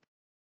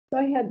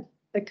 I had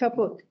a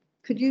couple,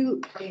 could you,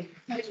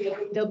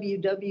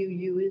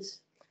 WWU is?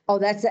 Oh,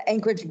 that's the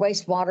Anchorage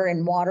Wastewater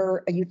and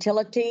Water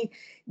Utility.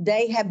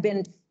 They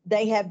do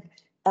the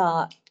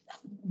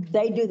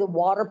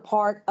water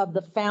part of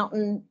the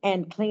fountain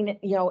and clean it,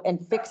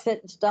 and fix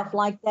it and stuff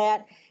like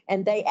that.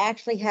 And they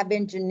actually have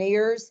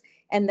engineers,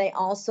 and they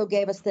also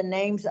gave us the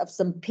names of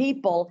some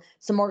people,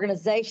 some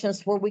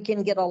organizations where we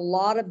can get a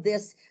lot of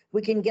this,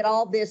 we can get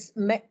all of this,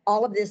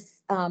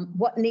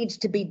 what needs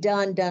to be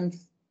done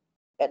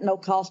at no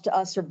cost to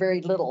us or very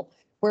little.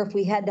 Where if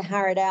we had to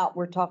hire it out,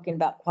 we're talking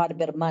about quite a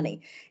bit of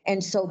money.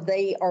 And so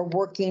they are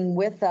working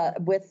with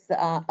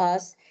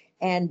us,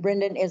 and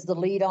Brendan is the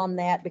lead on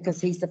that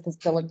because he's the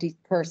facilities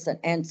person.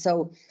 And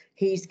so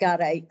he's got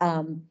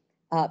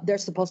they're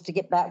supposed to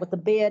get back with the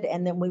bid,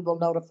 and then we will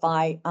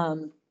notify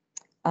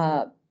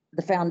the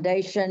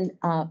foundation.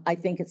 I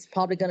think it's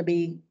probably going to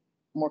be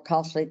more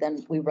costly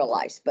than we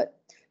realize, but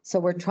So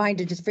we're trying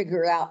to just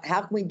figure out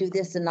how can we do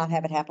this and not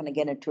have it happen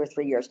again in 2 or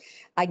 3 years.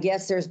 I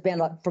guess there's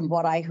been, from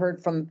what I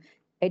heard from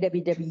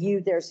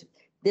AWW,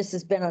 this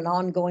has been an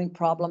ongoing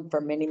problem for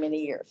many,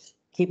 many years,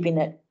 keeping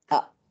it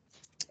up.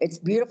 It's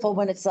beautiful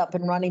when it's up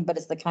and running, but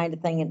it's the kind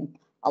of thing in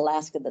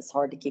Alaska that's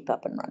hard to keep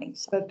up and running.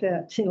 So. About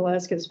that, in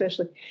Alaska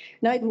especially.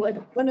 Now,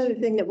 one other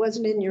thing that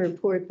wasn't in your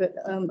report, but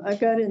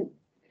I've gotten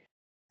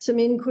some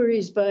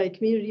inquiries by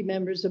community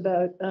members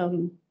about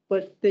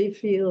what they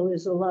feel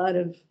is a lot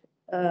of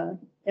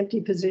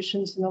empty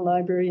positions in the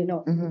library and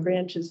all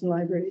branches and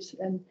libraries.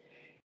 And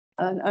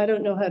I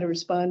don't know how to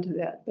respond to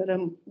that, but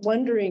I'm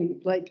wondering,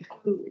 like,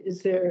 who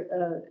is there,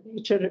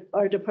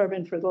 our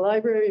department for the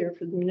library or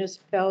for the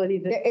municipality?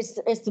 That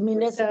it's the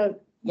municipal.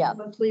 Yeah.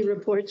 Monthly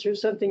reports or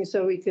something,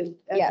 so we could.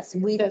 Yes,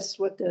 that's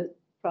what the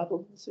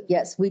problem is.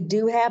 Yes, we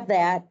do have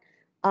that.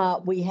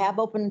 We have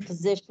open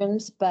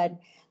positions, but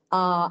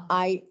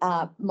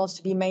most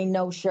of you may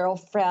know Cheryl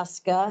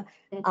Fresca.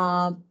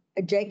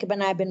 Jacob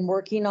and I have been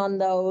working on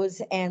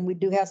those, and we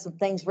do have some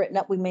things written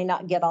up. We may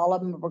not get all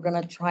of them, but we're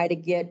going to try to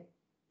get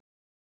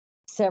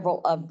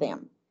several of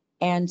them.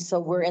 And so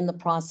we're in the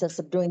process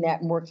of doing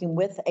that and working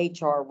with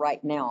HR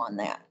right now on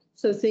that.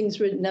 So things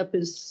written up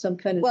is some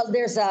kind of. Well,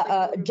 there's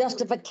a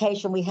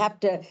justification. We have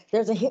to,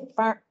 there's a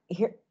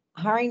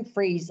hiring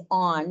freeze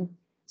on,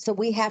 so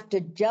we have to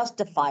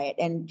justify it.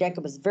 And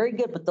Jacob is very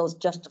good with those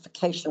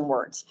justification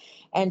words.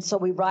 And so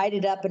we write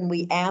it up and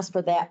we ask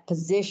for that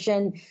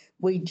position.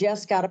 We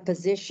just got a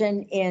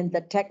position in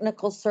the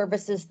technical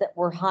services that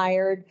were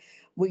hired.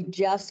 We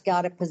just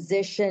got a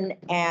position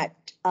at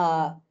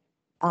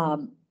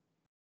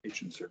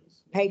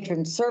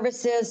patron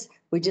services.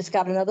 We just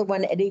got another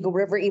one at Eagle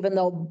River, even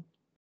though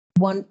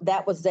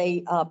that was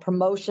a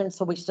promotion,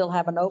 so we still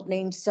have an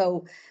opening.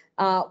 So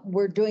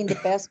we're doing the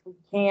best we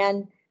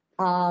can.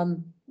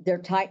 They're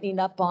tightening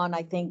up on,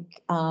 I think,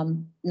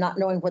 not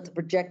knowing what the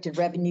projected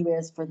revenue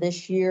is for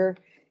this year.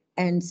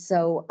 And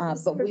so,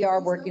 but we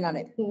are working on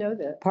it. I didn't know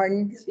that.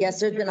 Pardon? Yes,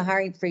 there's been a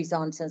hiring freeze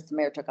on since the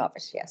mayor took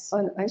office, yes.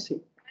 Oh, I see.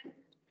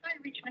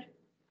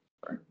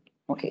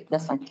 Okay,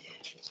 that's fine.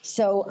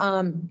 So,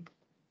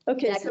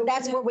 okay, so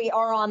that's where we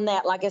are on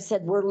that. Like I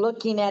said, we're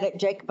looking at it.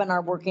 Jacob and I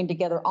are working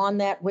together on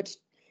that, which,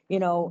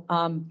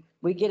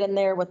 we get in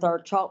there with our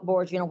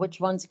chalkboards, which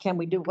ones can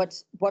we do?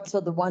 What's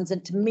are the ones?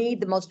 And to me,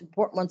 the most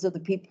important ones are the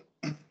people,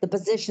 the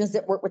positions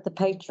that work with the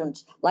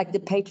patrons, like the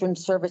patron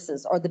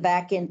services or the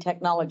back end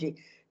technology.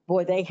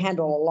 Boy, they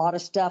handle a lot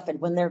of stuff. And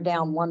when they're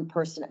down one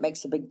person, it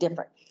makes a big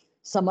difference.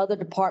 Some other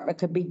department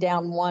could be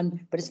down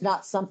one, but it's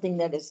not something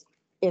that is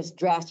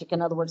drastic.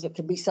 In other words, it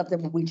could be something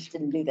where we just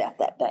didn't do that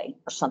day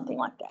or something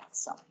like that.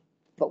 So,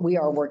 but we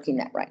are working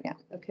that right now.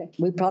 Okay.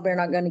 We probably are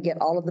not going to get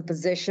all of the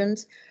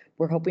positions.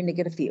 We're hoping to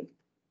get a few.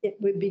 It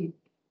would be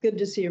good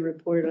to see a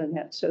report on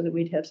that so that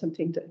we'd have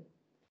something to,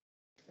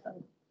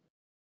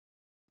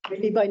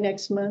 maybe by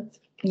next month.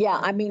 Yeah,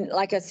 I mean,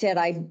 like I said,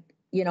 I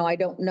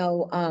don't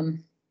know,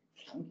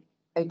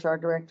 HR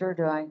director,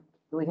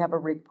 do we have a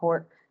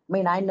report? I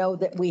mean, I know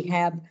that we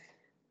have,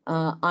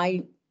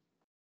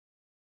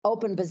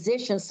 open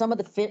positions. Some of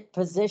the fit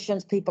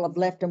positions people have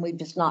left and we've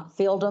just not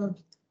filled them.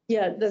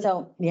 Yeah.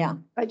 So, yeah.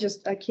 I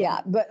can't.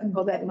 Yeah, but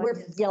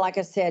like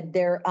I said,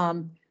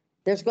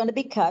 there's going to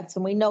be cuts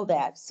and we know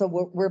that. So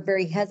we're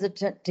very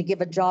hesitant to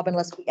give a job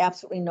unless we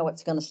absolutely know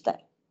it's going to stay.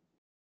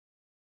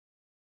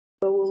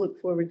 But we'll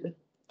look forward to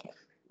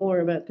more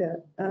about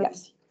that.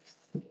 Yes.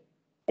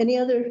 Any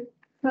other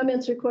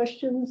comments or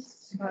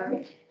questions?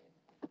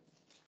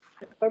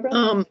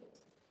 Barbara?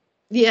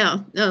 Yeah,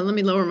 let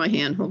me lower my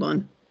hand. Hold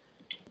on.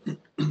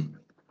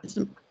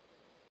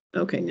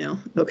 Okay, now,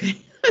 okay.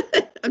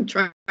 I'm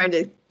trying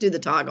to do the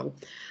toggle.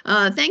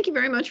 Thank you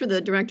very much for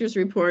the director's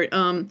report.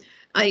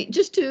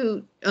 Just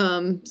to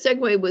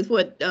segue with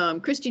what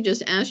Christy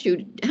just asked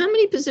you, how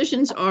many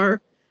positions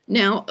are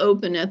now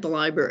open at the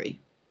library?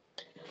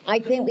 I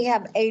think we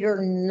have 8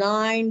 or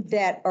 9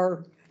 that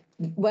are,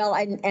 well,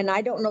 and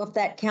I don't know if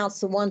that counts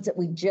the ones that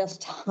we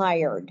just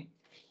hired,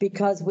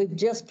 because we've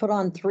just put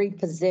on 3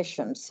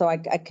 positions. So I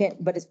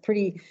can't, but it's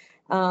pretty,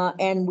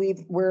 and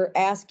we're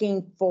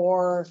asking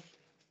for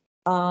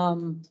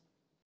trying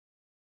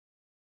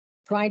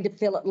to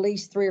fill at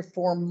least 3 or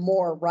 4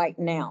 more right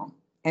now.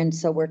 And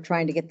so we're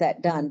trying to get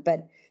that done,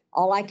 but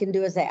all I can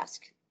do is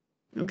ask.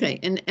 Okay,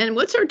 and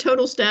what's our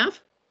total staff?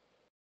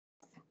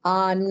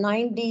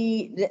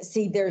 90, let's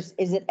see,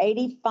 is it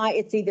 85?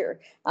 It's either,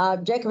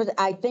 Jacob,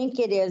 I think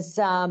it is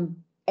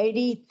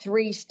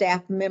 83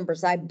 staff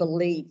members, I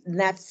believe, and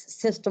that's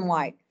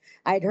system-wide.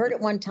 I'd heard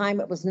at one time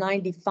it was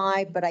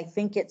 95, but I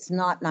think it's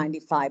not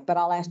 95, but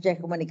I'll ask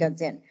Jacob when he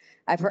comes in.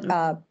 I've heard,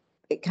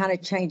 it kind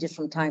of changes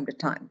from time to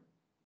time.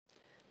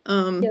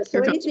 Yeah,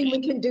 so anything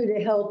we can do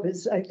to help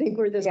is, I think,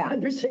 where this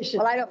conversation.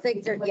 Well, I don't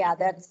think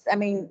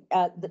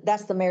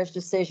that's the mayor's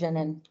decision.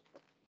 And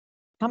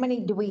how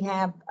many do we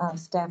have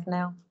staff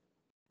now?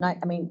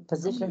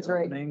 Positions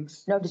or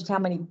no, just how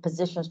many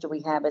positions do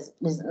we have? Is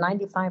it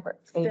 95 or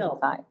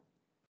 85?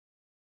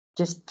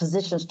 Just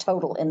positions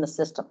total in the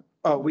system.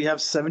 Oh, we have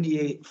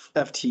 78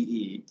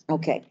 FTE.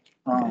 Okay.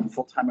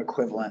 full-time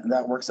equivalent. And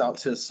that works out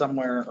to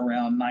somewhere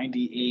around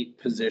 98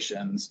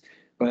 positions.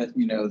 But,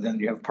 then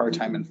you have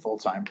part-time and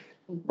full-time.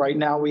 Right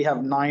now, we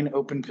have 9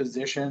 open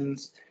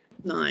positions.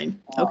 9,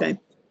 okay.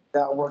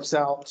 That works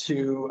out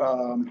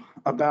to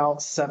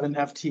about 7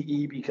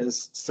 FTE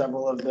because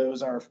several of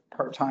those are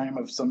part-time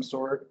of some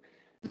sort.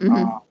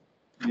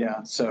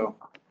 Yeah, so.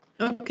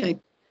 Okay,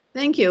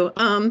 thank you.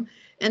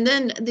 And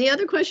then the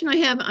other question I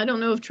have, I don't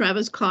know if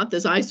Travis caught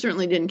this. I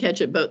certainly didn't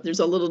catch it, but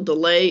there's a little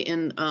delay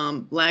in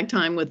lag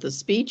time with the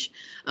speech.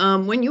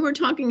 When you were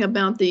talking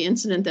about the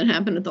incident that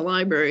happened at the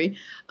library,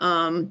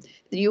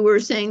 you were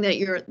saying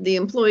that the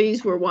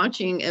employees were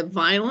watching a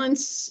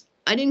violence.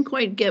 I didn't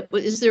quite get,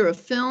 is there a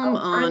film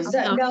on?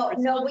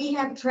 No, we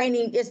have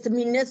training. It's the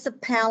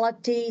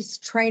municipalities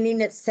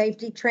training. It's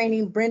safety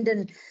training.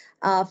 Brendan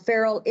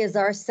Farrell is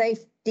our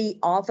safety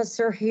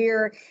officer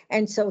here.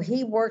 And so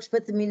he works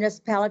with the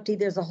municipality.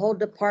 There's a whole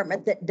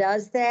department that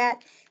does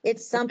that.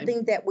 It's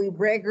something that we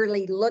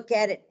regularly look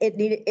at.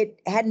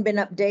 It hadn't been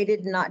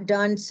updated, not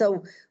done.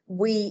 So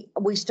we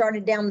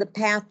started down the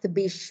path to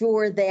be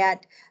sure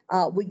that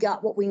we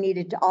got what we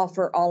needed to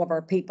offer all of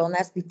our people. And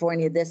that's before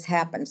any of this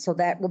happened. So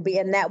that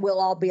will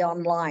all be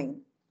online.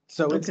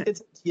 So it's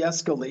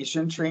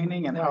de-escalation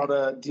training and how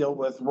to deal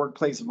with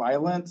workplace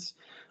violence.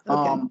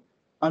 Okay.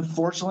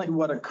 Unfortunately,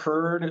 what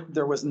occurred,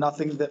 there was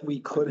nothing that we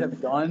could have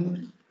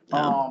done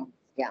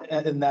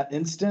in that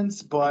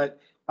instance,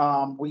 but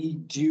we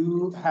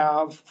do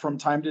have from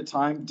time to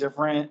time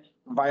different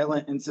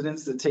violent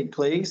incidents that take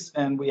place.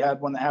 And we had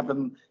one that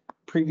happened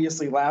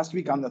previously last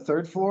week on the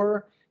 3rd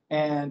floor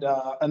and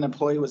an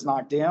employee was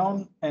knocked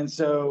down. And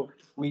so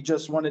we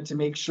just wanted to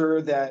make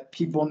sure that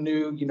people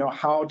knew,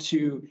 how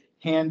to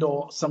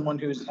handle someone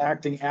who's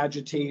acting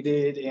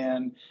agitated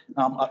and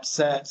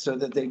upset so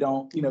that they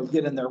don't,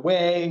 get in their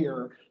way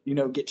or,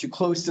 get too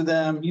close to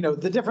them,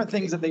 the different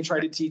things that they try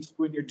to teach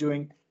when you're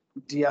doing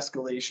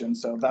de-escalation.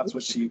 So that's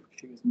what she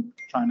was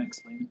trying to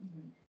explain.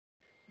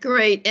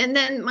 Great. And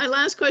then my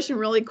last question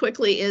really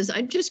quickly is,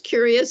 I'm just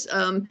curious,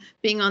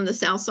 being on the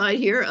south side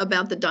here,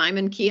 about the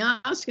Diamond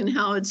kiosk and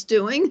how it's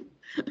doing.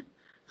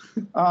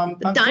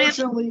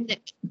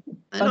 Unfortunately,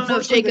 I don't know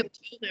if Jacob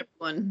told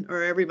everyone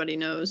or everybody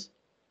knows.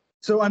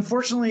 So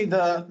unfortunately,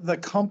 the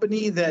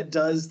company that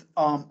does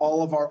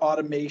all of our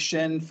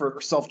automation for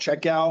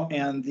self-checkout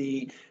and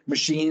the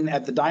machine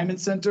at the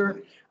Diamond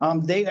Center,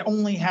 they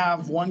only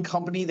have one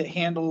company that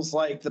handles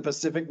like the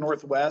Pacific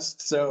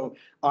Northwest, so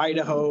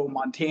Idaho,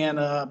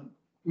 Montana,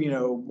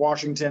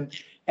 Washington,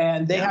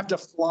 and they have to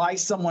fly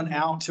someone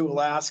out to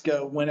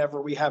Alaska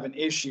whenever we have an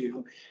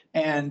issue.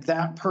 And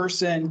that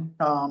person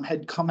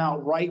had come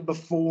out right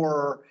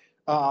before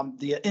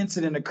the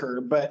incident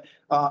occurred, but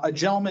a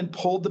gentleman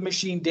pulled the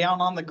machine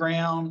down on the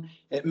ground.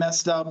 It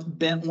messed up,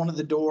 bent one of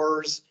the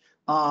doors.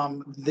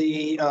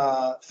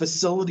 The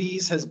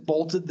facilities has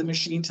bolted the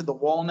machine to the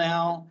wall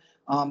now.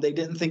 They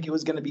didn't think it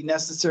was going to be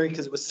necessary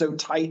because it was so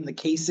tight in the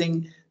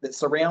casing that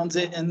surrounds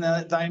it in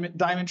the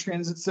Diamond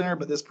Transit Center,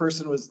 but this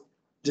person was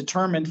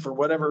determined for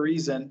whatever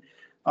reason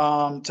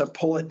to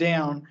pull it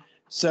down.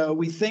 So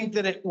we think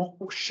that it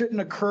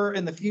shouldn't occur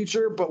in the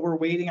future, but we're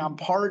waiting on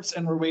parts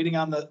and we're waiting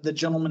on the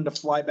gentleman to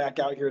fly back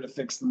out here to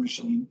fix the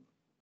machine.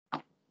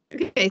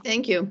 Okay,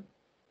 thank you.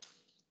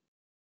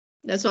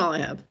 That's all I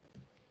have.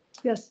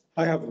 Yes.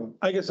 I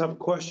guess I have a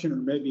question or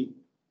maybe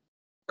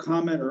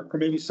comment or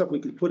maybe something we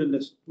could put in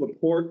this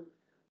report.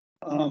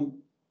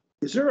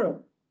 Is there a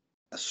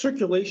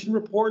circulation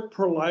report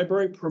per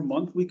library per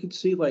month we could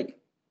see, like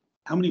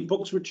how many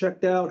books were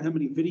checked out, how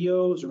many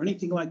videos or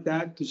anything like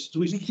that?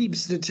 We keep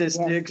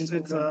statistics.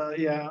 It's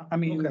I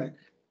mean,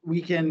 we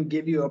can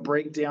give you a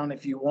breakdown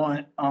if you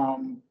want.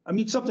 I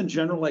mean, something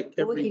general like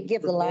We every could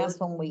give the report. last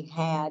one we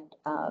had.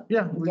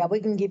 Yeah. We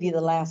can give you the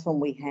last one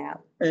we have.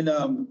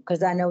 And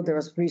because I know there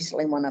was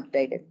recently one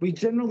updated.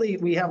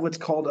 We have what's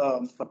called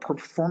a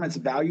performance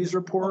values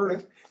report.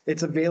 Okay.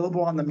 It's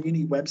available on the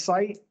Muni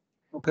website.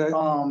 Okay.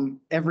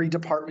 Every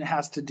department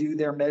has to do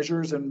their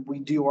measures and we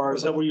do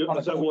ours on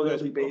a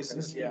quarterly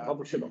basis. Yeah.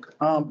 Publish it, okay.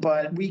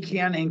 But we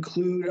can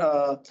include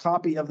a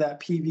copy of that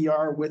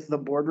PVR with the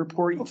board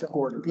report each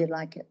quarter. If you'd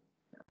like it.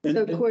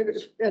 So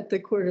at the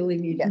quarterly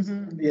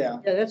meeting. Yeah.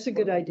 Yeah, that's a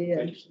good idea.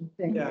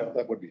 Thank you. Yeah.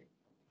 That would be.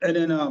 And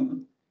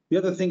then the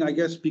other thing, I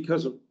guess,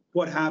 because of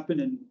what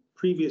happened in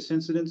previous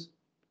incidents,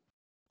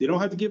 they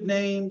don't have to give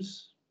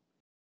names,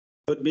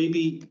 but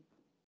maybe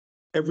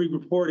every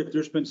report, if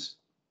there's been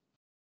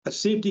a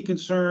safety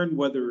concern,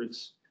 whether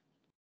it's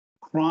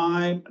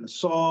crime, an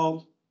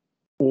assault,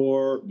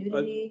 or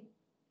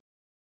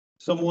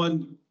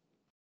someone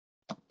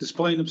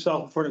displaying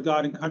themselves in front of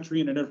God and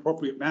country in an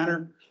inappropriate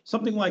manner,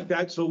 something like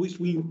that. So at least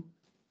we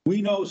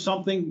know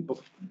something,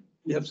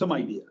 we have some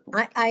idea.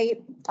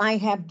 I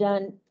have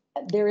done,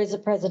 there is a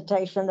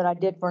presentation that I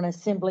did for an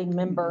assembly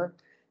member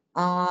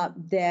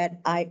that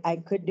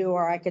I could do,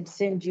 or I could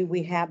send you.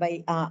 We have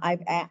I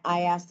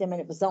asked him,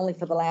 and it was only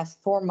for the last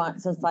 4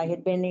 months since I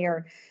had been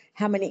here,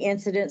 how many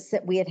incidents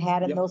that we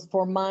had in those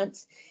 4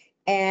 months.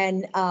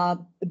 And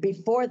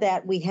before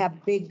that, we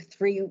have big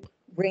 3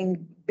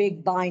 bring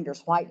big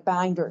binders, white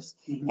binders.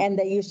 And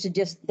they used to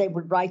they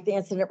would write the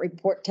incident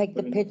report, take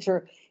the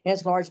picture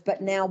as large,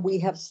 but now we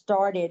have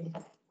started,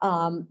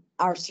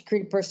 our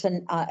security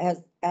person,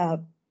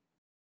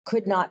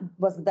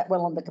 wasn't that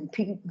well on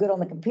the good on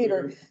the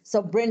computer.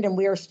 So Brendan,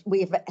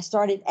 we've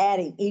started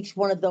adding each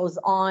one of those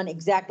on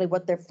exactly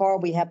what they're for.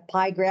 We have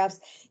pie graphs.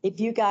 If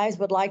you guys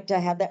would like to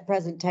have that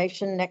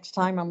presentation next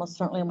time, I'm most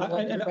certainly.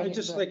 And I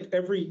just like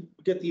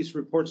get these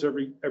reports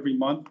every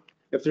month.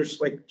 If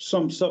there's like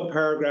some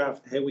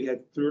sub-paragraph, hey, we had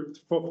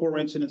four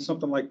incidents,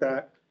 something like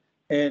that.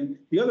 And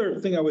the other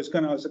thing I was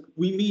like,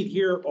 we meet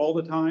here all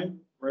the time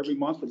or every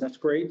month, and that's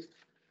great.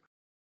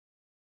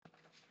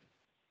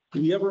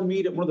 Do you ever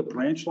meet at one of the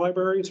branch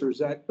libraries, or is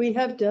that? We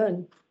have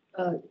done.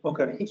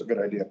 Okay. It's a good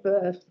idea.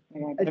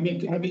 I mean,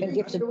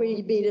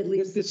 We meet at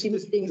least this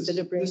things that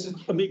are this is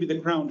maybe the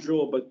crown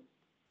jewel, but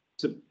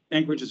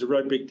Anchorage is a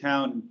really big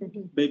town,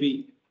 and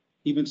maybe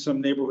even some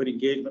neighborhood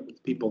engagement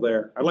with people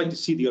there. I'd like to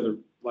see the other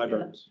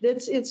libraries.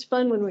 It's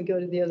fun when we go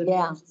to the other.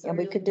 Yeah,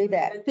 we could do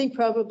that. I think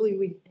probably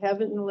we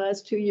haven't in the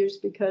last 2 years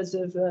because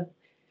of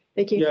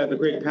making. Yeah, the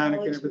great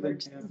panic and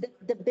everything.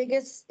 The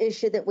biggest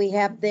issue that we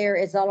have there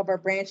is all of our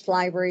branch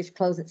libraries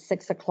close at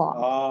 6 o'clock.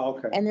 Oh,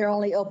 okay. And they're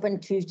only open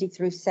Tuesday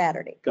through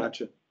Saturday.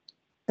 Gotcha.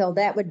 So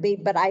that would be,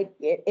 but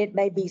it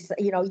may be,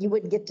 you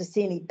wouldn't get to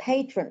see any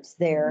patrons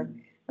there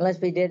unless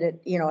we did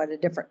it, at a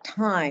different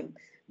time.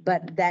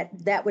 But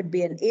that would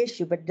be an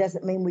issue, but it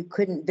doesn't mean we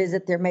couldn't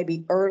visit there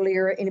maybe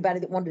earlier.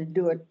 Anybody that wanted to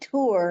do a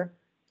tour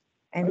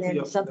and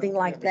then something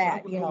like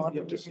that, You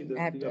have to see the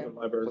other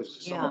libraries.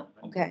 Yeah,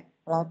 okay.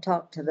 Well, I'll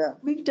talk to the.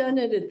 We've done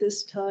it at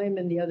this time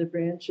in the other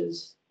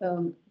branches.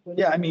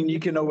 Yeah, I mean, you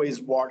can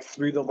always walk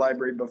through the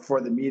library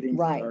before the meeting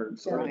Right,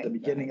 starts, or at the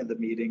beginning of the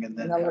meeting, and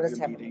then No, have let us your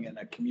have- meeting in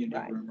a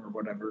community room or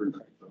whatever.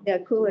 Yeah,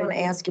 cool. I want to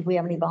ask if we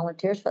have any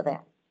volunteers for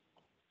that.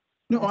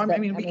 No, I But,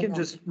 mean, we can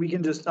just, Let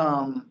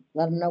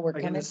them know we're I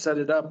can coming. just set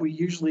it up. We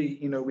usually,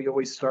 we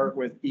always start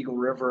with Eagle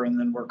River and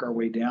then work our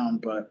way down,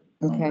 but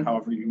Okay.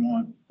 however you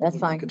want. That's We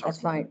fine, can talk that's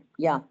about fine. it.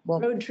 Yeah, well,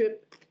 Road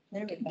trip.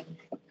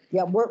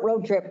 yeah, work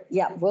road trip.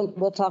 Yeah,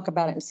 we'll talk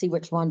about it and see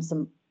which ones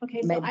some.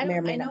 Okay, so May- I may or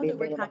don't, may I not know be that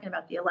we're available. talking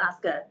about the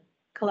Alaska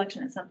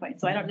collection at some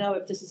point, so I don't know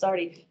if this is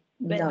already,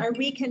 but No. are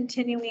we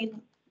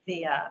continuing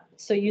the,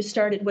 so you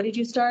started, what did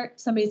you start?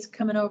 Somebody's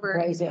coming over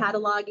and Appraiser.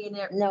 cataloging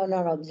it? No.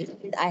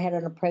 I had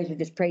an appraiser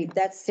just pray.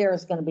 That's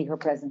Sarah's going to be her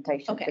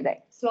presentation Okay.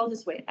 today. So I'll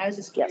just wait. I was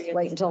just Yes, curious.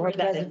 wait until her where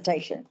that is.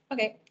 presentation.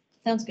 Okay,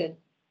 sounds good.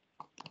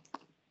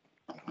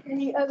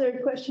 Any other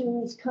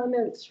questions,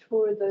 comments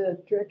for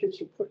the director's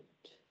report?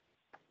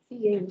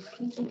 Seeing.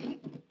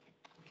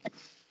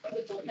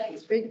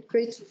 Thanks,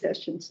 great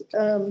suggestions.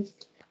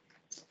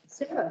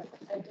 Sarah,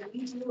 I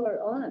believe you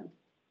are on.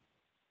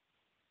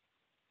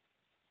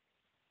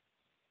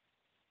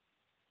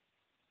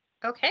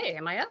 Okay,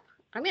 am I up?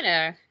 I'm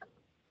gonna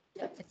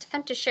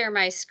attempt to share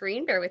my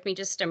screen. Bear with me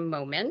just a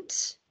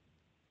moment.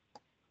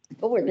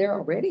 Oh, we're there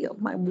already. Oh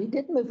my, we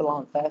did move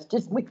along fast,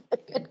 didn't we?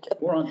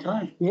 We're on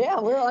time. Yeah,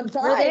 we're on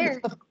time. We're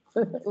there.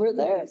 We're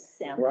there.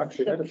 We're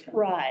actually ahead of time.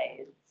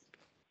 Surprise.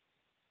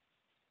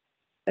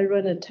 I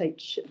run a tight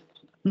ship.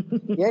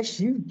 Yes,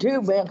 you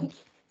do, man.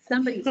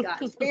 Somebody's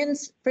got.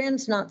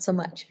 Friends, not so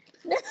much.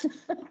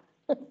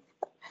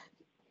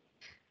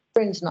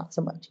 Friends, not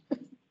so much.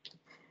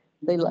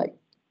 They like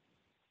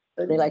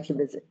to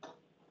visit.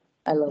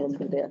 I love them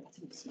to death.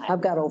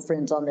 I've got old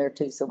friends on there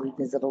too, so we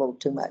visit a little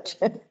too much.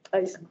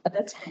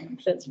 That's fine.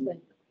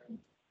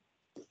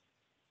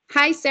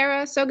 Hi,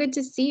 Sarah. So good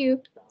to see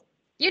you.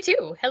 You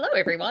too. Hello,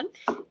 everyone.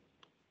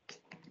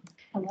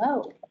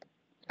 Hello.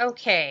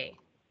 Okay.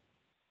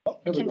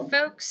 There we Can go.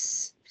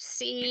 folks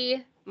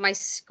see my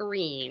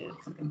screen?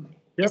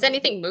 Yep. Is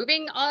anything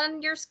moving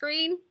on your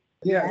screen?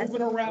 Yeah.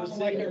 Moving around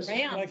like a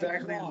Exactly,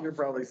 clock. you're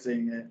probably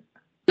seeing it.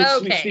 We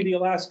Okay. see the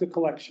Alaska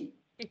collection.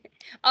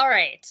 All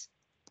right.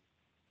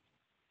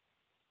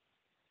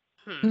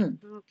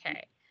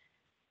 Okay.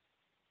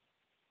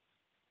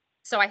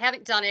 So I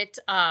haven't done it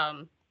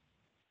on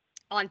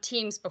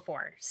Teams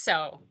before,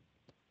 so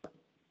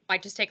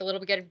might just take a little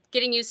bit of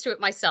getting used to it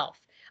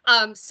myself.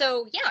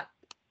 So yeah,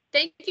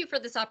 thank you for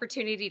this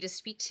opportunity to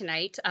speak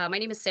tonight. My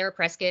name is Sarah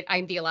Prescott.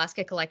 I'm the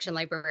Alaska Collection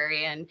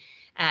Librarian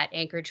at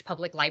Anchorage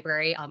Public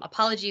Library.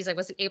 Apologies, I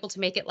wasn't able to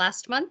make it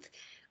last month,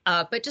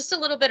 but just a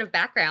little bit of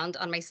background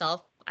on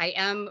myself. I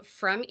am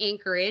from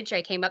Anchorage.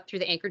 I came up through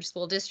the Anchorage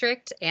School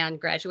District and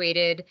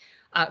graduated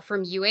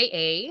from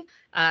UAA.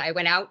 I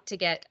went out to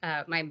get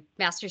my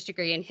master's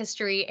degree in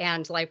history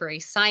and library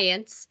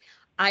science.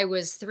 I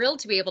was thrilled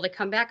to be able to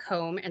come back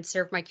home and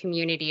serve my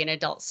community in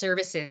adult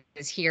services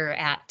here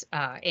at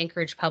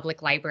Anchorage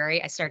Public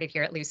Library. I started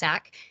here at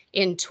LUSAC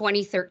in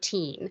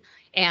 2013,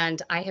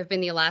 and I have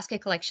been the Alaska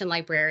Collection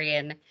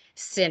Librarian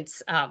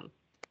since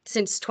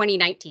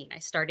 2019. I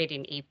started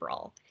in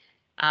April.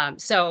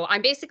 So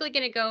I'm basically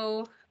going to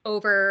go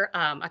over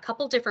a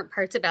couple different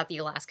parts about the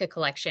Alaska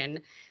collection,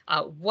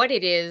 what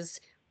it is,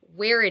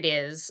 where it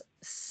is,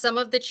 some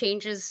of the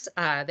changes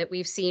that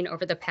we've seen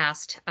over the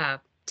past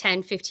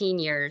 10, 15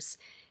 years,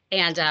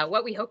 and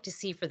what we hope to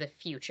see for the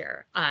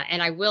future.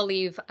 And I will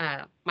leave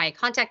my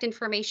contact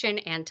information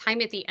and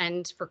time at the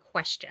end for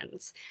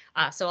questions.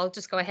 So I'll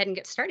just go ahead and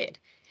get started.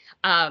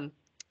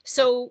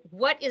 So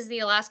what is the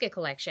Alaska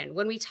Collection?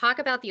 When we talk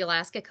about the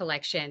Alaska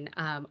Collection,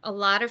 a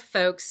lot of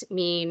folks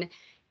mean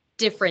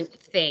different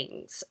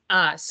things.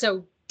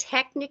 So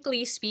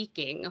technically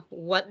speaking,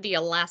 what the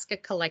Alaska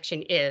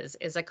Collection is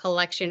a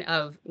collection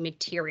of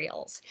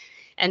materials.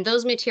 And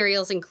those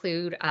materials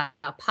include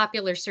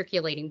popular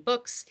circulating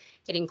books.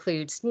 It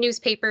includes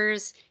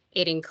newspapers.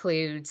 It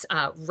includes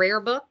rare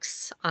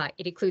books.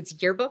 It includes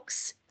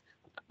yearbooks,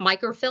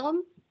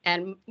 microfilm,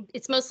 and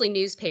it's mostly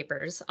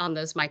newspapers on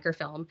those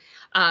microfilm.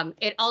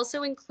 It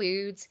also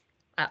includes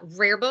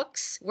rare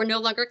books. We're no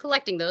longer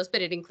collecting those,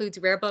 but it includes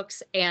rare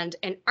books and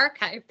an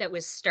archive that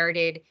was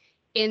started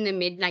in the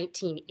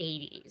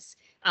mid-1980s.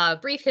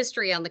 Brief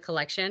history on the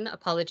collection.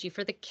 Apology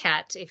for the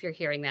cat if you're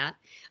hearing that.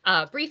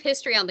 Brief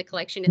history on the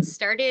collection. It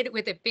started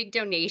with a big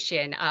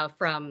donation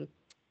from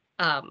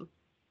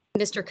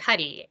Mr.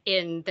 Cuddy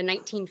in the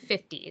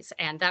 1950s,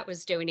 and that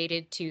was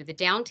donated to the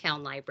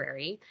downtown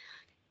library.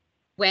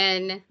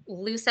 When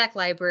Lusac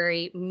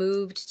Library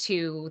moved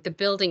to the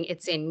building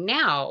it's in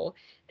now,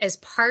 as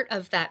part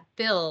of that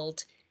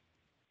build,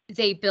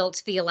 they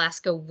built the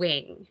Alaska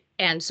Wing.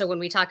 And so when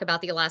we talk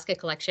about the Alaska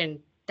Collection,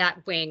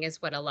 that wing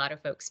is what a lot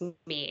of folks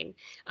mean.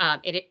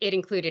 It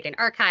included an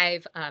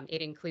archive,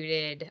 it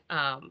included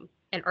an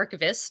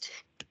archivist,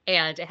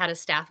 and it had a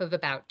staff of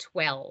about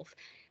 12.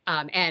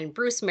 And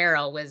Bruce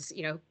Merrill was,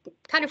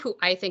 kind of who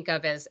I think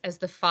of as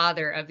the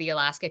father of the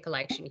Alaska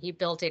Collection. He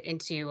built it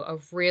into a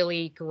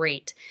really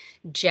great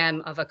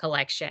gem of a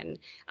collection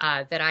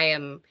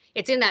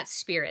it's in that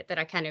spirit that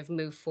I kind of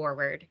move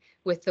forward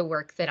with the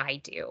work that I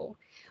do.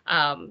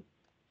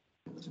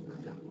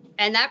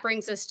 And that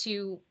brings us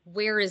to,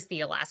 where is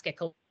the Alaska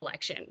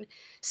Collection?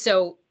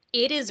 So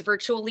it is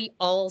virtually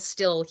all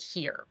still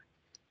here.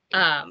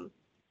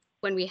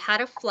 When we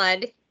had a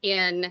flood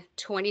in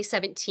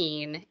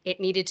 2017, it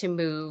needed to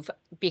move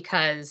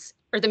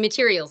the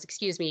materials,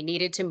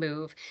 needed to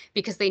move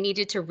because they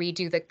needed to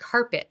redo the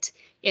carpet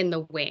in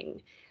the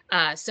wing.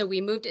 So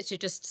we moved it to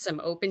just some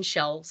open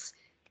shelves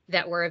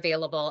that were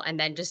available, and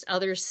then just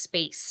other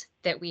space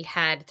that we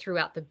had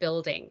throughout the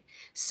building.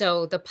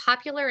 So the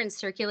popular and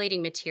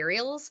circulating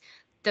materials,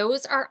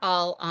 those are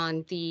all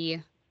on the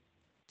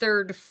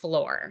 3rd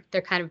floor.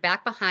 They're kind of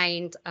back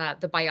behind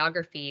the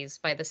biographies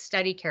by the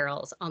study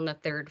carrels on the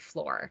 3rd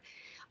floor.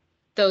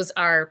 Those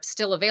are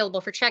still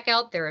available for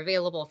checkout. They're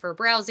available for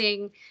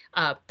browsing.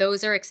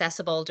 Those are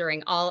accessible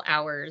during all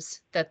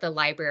hours that the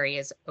library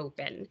is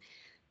open.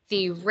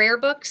 The rare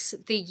books,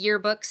 the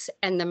yearbooks,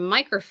 and the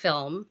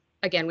microfilm,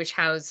 again, which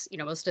house,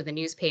 most of the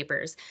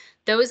newspapers,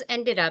 those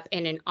ended up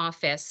in an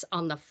office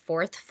on the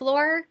 4th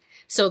floor.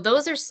 So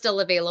those are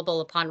still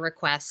available upon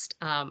request.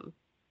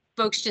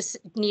 Folks just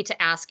need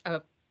to ask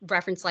a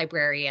reference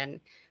librarian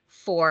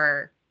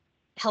for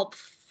help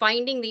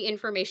finding the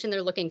information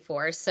they're looking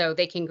for so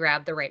they can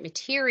grab the right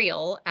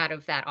material out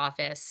of that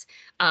office.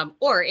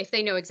 Or if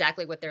they know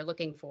exactly what they're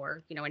looking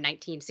for, a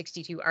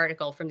 1962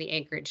 article from the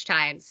Anchorage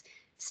Times,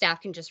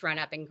 staff can just run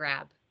up and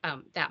grab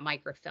that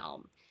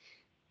microfilm.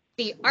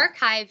 The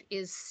archive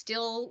is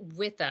still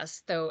with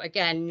us, though,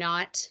 again,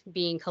 not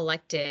being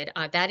collected.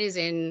 That is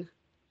in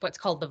what's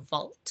called the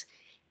vault.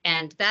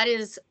 And that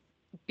is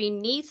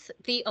beneath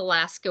the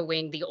Alaska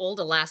Wing, the old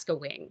Alaska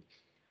Wing.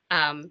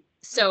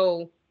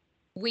 So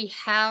we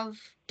have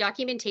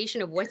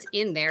documentation of what's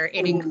in there.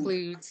 It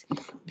includes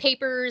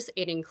papers,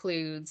 it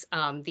includes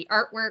the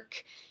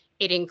artwork,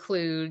 it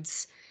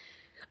includes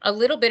a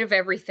little bit of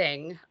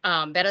everything.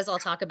 That is, I'll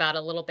talk about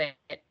a little bit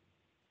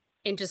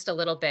in just a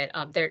little bit.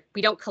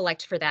 We don't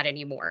collect for that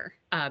anymore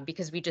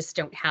because we just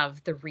don't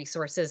have the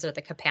resources or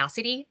the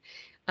capacity.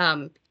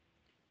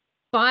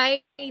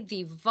 By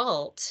the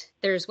vault,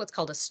 there's what's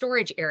called a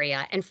storage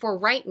area. And for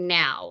right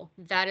now,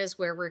 that is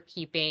where we're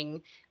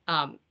keeping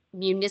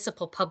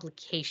municipal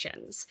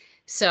publications.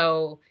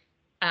 So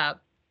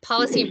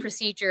policy and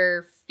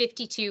procedure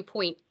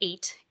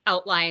 52.8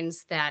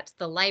 outlines that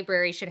the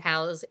library should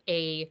house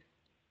a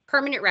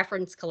permanent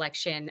reference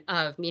collection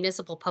of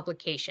municipal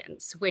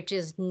publications, which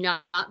is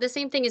not the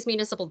same thing as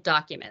municipal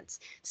documents.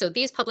 So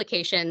these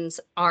publications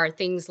are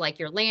things like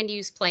your land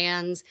use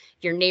plans,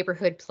 your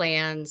neighborhood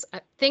plans,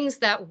 things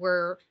that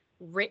were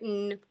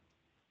written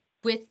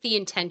with the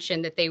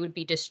intention that they would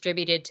be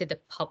distributed to the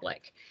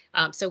public.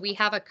 So we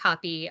have a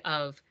copy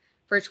of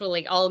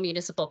virtually all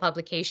municipal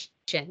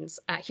publications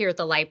here at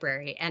the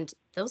library, and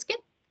those get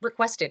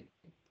requested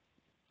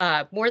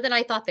more than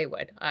I thought they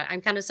would.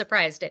 I'm kind of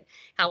surprised at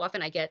how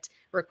often I get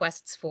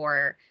requests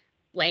for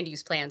land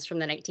use plans from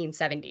the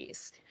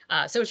 1970s.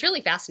 So it's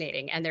really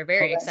fascinating, and they're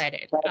very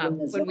excited.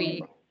 When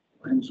we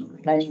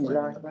Planning and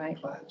zoning, right?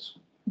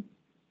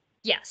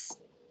 Yes.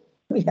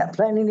 Yeah,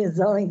 planning and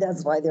zoning,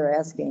 that's why they're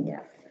asking, yeah.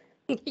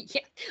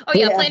 Yeah. Oh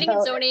yeah, Yeah. planning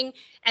and zoning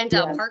and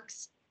Yeah.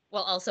 parks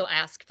will also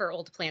ask for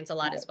old plans a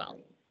lot as well.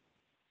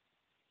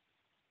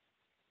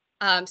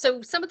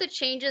 So some of the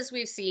changes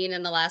we've seen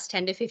in the last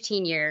 10 to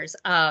 15 years,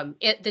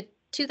 the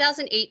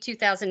 2008,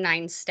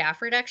 2009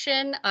 staff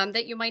reduction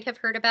that you might have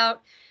heard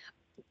about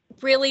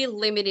really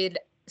limited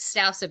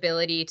staff's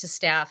ability to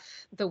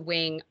staff the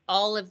wing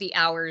all of the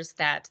hours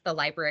that the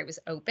library was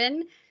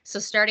open. So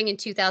starting in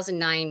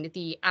 2009,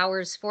 the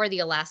hours for the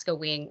Alaska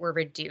wing were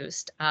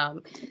reduced.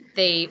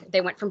 They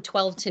went from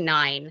 12 to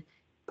 9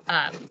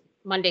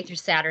 Monday through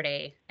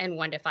Saturday and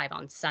 1 to 5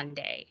 on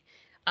Sunday.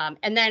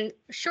 And then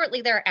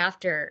shortly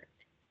thereafter,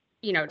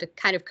 to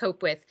kind of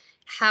cope with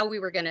how we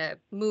were going to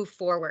move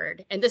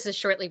forward, and this is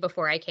shortly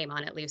before I came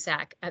on at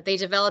LUSAC, they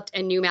developed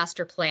a new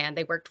master plan.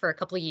 They worked for a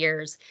couple of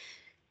years,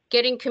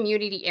 getting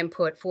community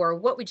input for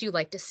what would you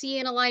like to see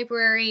in a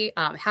library?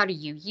 How do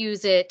you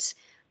use it?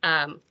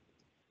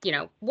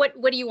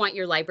 What do you want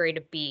your library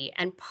to be?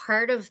 And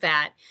part of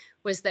that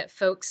was that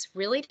folks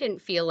really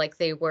didn't feel like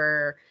they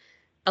were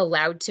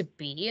allowed to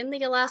be in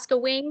the Alaska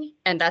wing,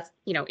 and that's,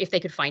 if they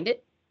could find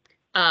it.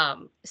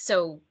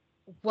 So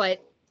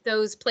what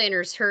those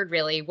planners heard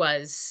really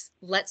was,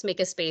 let's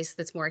make a space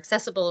that's more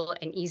accessible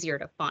and easier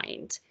to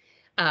find.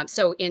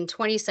 So in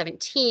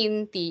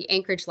 2017, the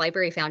Anchorage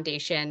Library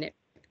Foundation,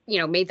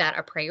 made that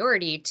a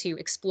priority to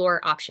explore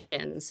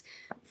options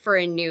for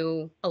a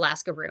new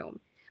Alaska room.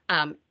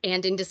 And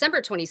in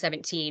December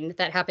 2017,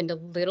 that happened a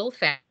little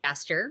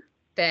faster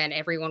than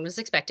everyone was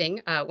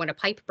expecting when a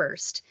pipe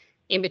burst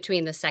in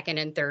between the second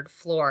and third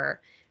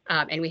floor.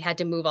 And we had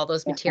to move all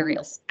those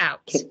materials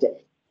out.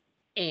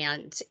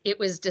 And it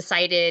was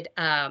decided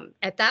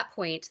at that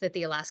point that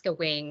the Alaska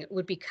wing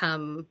would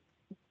become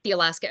the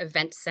Alaska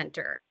Event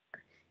Center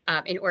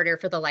in order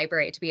for the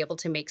library to be able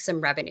to make some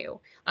revenue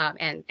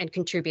and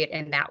contribute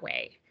in that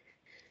way.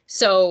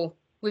 So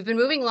we've been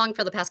moving along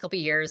for the past couple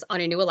of years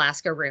on a new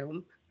Alaska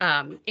room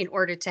in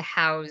order to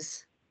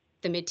house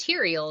the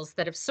materials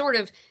that have sort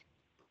of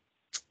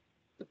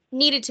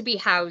needed to be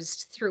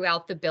housed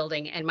throughout the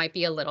building and might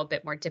be a little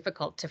bit more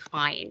difficult to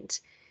find.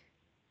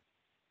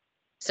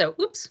 So,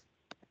 oops.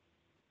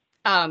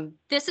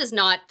 This is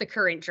not the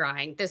current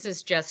drawing. This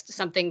is just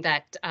something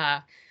that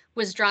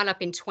was drawn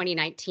up in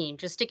 2019,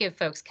 just to give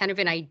folks kind of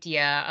an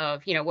idea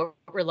of, what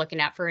we're looking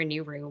at for a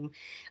new room.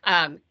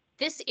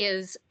 This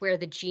is where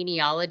the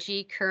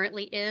genealogy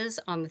currently is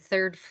on the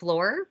third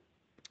floor.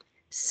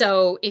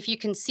 So if you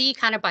can see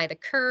kind of by the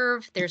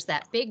curve, there's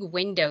that big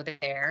window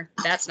there.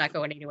 That's not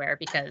going anywhere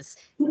because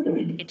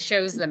it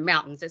shows the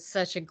mountains. It's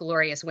such a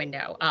glorious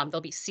window.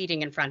 There'll be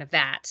seating in front of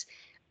that.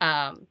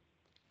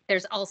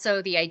 There's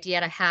also the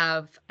idea to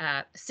have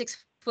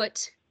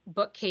 6-foot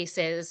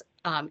bookcases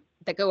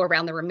that go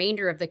around the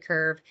remainder of the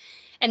curve.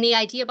 And the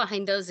idea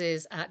behind those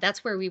is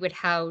that's where we would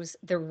house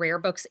the rare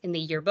books in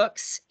the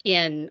yearbooks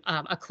in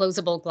a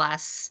closable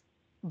glass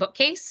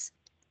bookcase.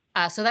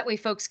 So that way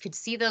folks could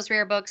see those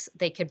rare books,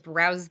 they could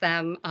browse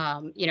them.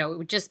 It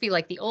would just be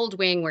like the old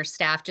wing where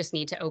staff just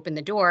need to open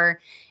the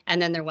door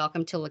and then they're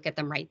welcome to look at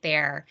them right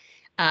there.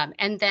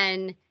 And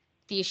then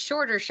these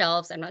shorter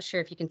shelves, I'm not sure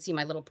if you can see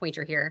my little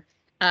pointer here,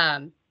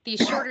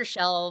 these shorter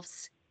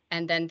shelves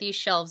and then these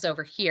shelves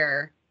over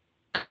here,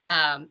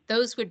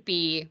 those would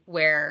be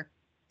where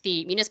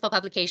the municipal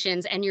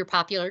publications and your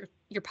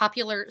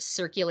popular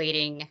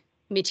circulating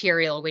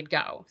material would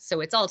go.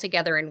 So it's all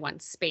together in one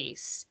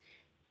space.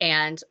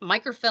 And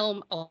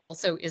microfilm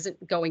also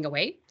isn't going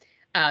away.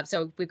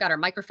 So we've got our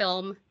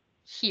microfilm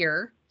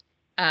here.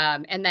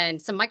 And then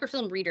some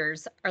microfilm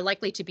readers are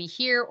likely to be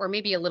here or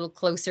maybe a little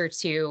closer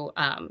to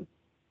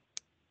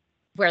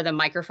where the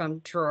microfilm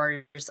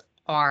drawers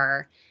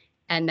are.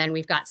 And then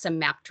we've got some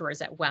map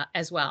drawers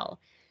as well.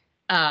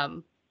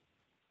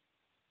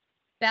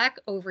 Back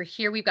over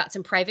here, we've got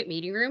some private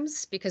meeting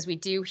rooms because we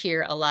do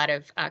hear a lot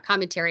of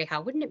commentary.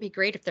 How wouldn't it be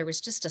great if there was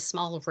just a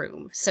small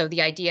room? So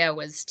the idea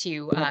was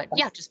to,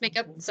 just make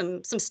up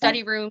some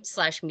study rooms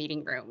 /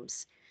 meeting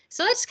rooms.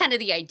 So that's kind of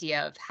the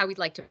idea of how we'd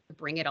like to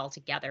bring it all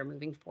together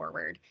moving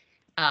forward.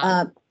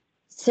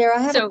 Sarah,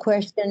 I have a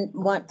question.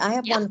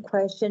 One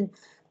question.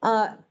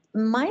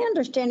 My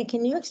understanding,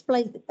 can you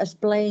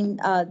explain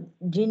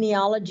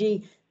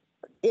genealogy?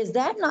 Is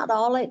that not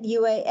all at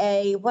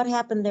UAA? What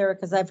happened there?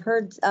 Because I've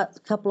heard a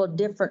couple of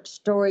different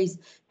stories.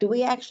 Do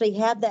we actually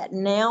have that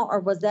now, or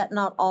was that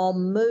not all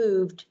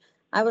moved?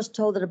 I was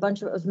told that a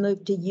bunch of it was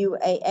moved to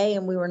UAA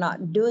and we were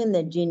not doing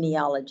the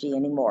genealogy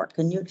anymore.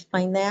 Can you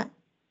explain that?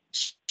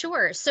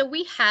 Sure. So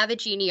we have a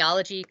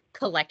genealogy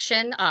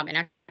collection,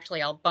 and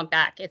actually I'll bump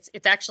back. It's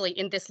actually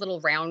in this little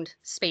round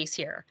space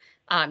here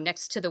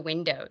next to the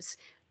windows,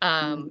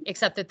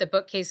 except that the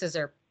bookcases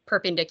are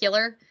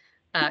perpendicular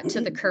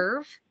to the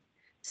curve.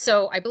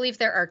 So I believe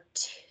there are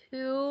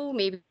 2,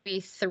 maybe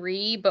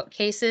 3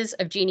 bookcases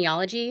of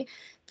genealogy.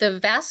 The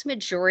vast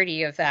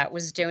majority of that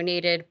was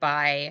donated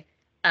by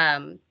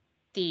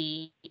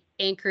the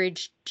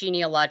Anchorage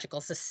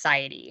Genealogical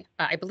Society,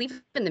 I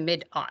believe in the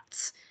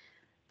mid-aughts.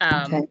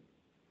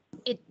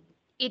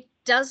 It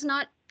does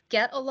not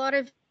get a lot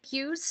of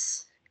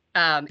use,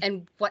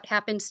 and what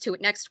happens to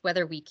it next,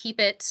 whether we keep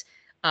it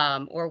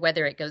or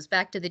whether it goes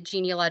back to the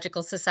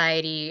Genealogical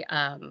Society,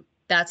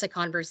 that's a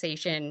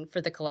conversation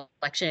for the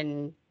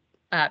collection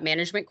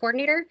management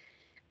coordinator.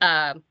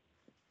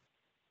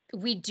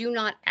 we do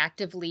not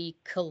actively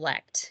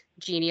collect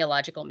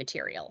genealogical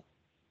material.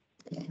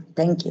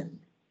 Thank you.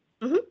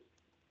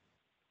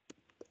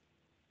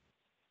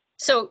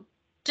 So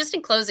just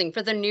in closing,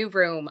 for the new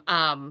room,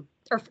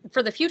 or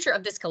for the future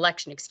of this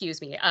collection,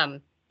 excuse me,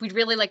 we'd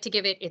really like to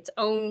give it its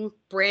own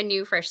brand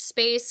new fresh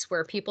space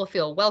where people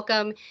feel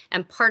welcome.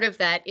 And part of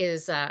that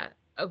is a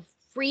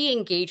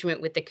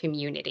re-engagement with the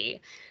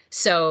community.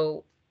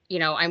 So, you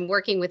know, I'm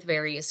working with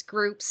various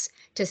groups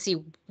to see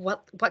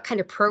what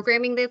kind of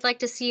programming they'd like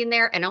to see in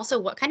there, and also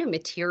what kind of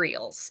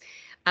materials.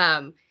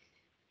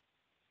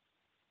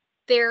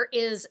 There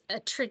is a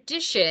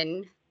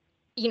tradition,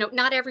 you know,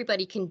 not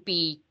everybody can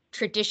be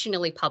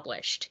traditionally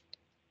published,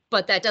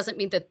 but that doesn't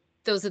mean that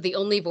those are the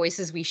only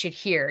voices we should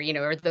hear, you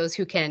know, or those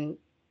who can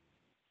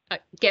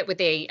get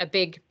with a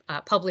big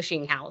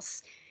publishing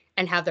house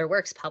and have their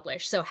works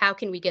published. So how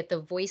can we get the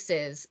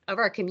voices of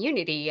our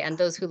community and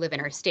those who live in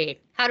our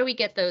state? How do we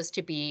get those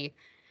to be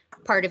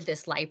part of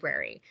this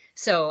library?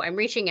 So I'm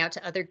reaching out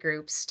to other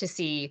groups to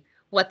see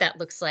what that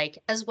looks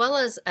like, as well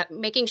as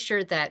making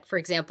sure that, for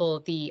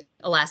example, the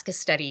Alaska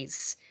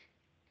Studies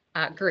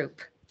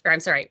group, or I'm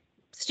sorry,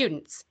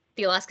 students,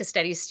 the Alaska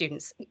Studies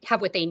students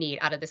have what they need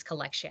out of this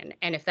collection.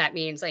 And if that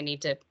means I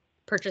need to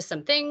purchase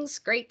some things,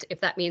 great. If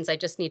that means I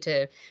just need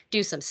to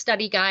do some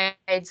study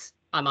guides,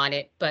 I'm on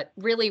it. But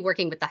really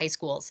working with the high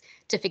schools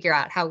to figure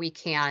out how we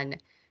can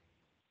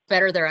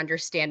better their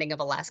understanding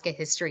of Alaska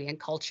history and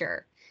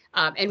culture.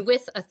 And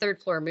with a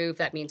third floor move,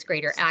 that means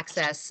greater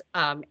access.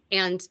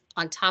 And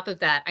on top of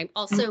that, I'm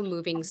also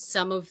moving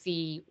some of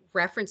the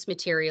reference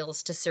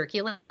materials to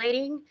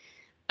circulating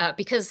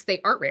because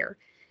they aren't rare.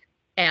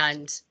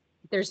 And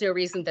there's no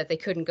reason that they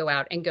couldn't go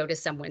out and go to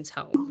someone's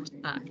home.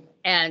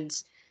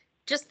 And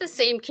just the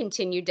same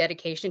continued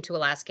dedication to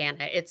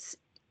Alaskana.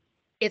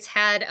 It's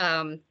had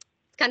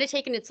kind of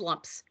taken its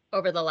lumps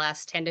over the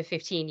last 10 to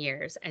 15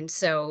 years. And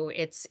so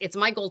it's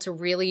my goal to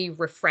really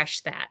refresh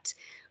that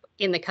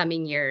in the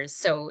coming years.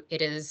 So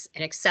it is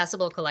an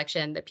accessible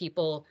collection that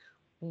people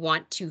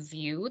want to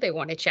view, they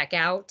want to check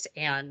out.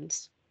 And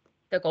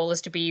the goal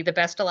is to be the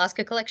best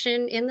Alaska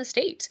collection in the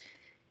state.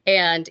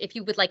 And if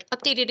you would like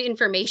updated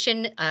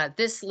information,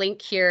 this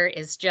link here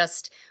is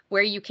just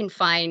where you can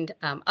find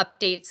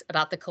updates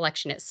about the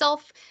collection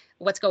itself,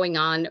 what's going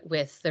on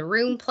with the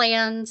room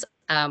plans.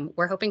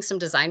 We're hoping some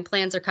design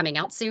plans are coming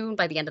out soon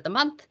by the end of the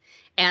month.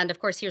 And of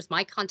course, here's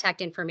my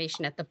contact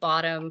information at the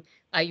bottom.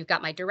 You've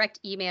got my direct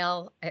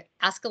email.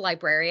 Ask a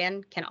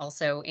Librarian can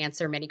also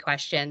answer many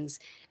questions,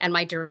 and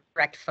my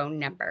direct phone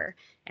number.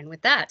 And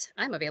with that,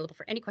 I'm available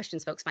for any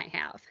questions folks might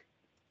have.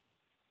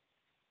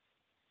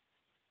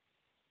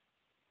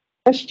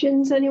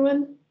 Questions,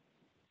 anyone?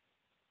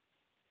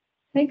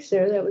 Thanks,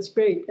 Sarah. That was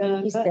great.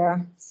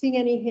 Sarah. Seeing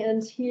any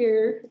hands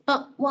here?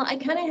 Well, I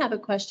kind of have a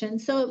question.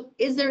 So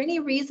is there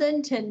any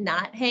reason to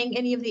not hang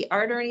any of the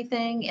art or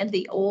anything in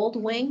the old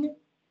wing?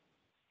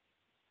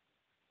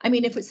 I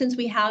mean, since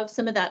we have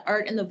some of that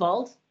art in the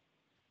vault?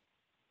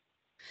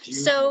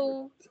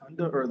 So.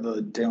 Rotunda or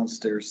the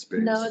downstairs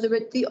space? No, the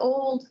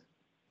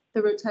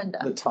rotunda.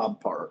 The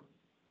top part.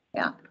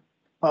 Yeah.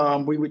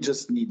 We would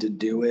just need to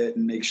do it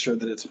and make sure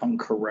that it's hung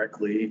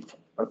correctly.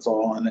 That's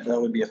all. And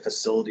that would be a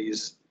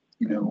facilities,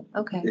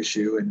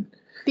 issue. And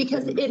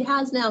because it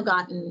has now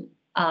gotten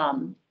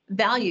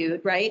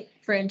valued, right?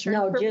 For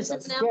insurance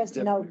purposes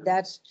now?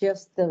 That's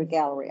just the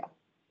Galleria.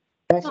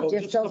 That's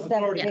just those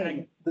that are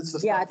hanging.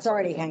 Yeah, it's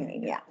already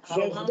hanging, yeah.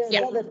 There's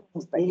other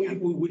things, but yeah.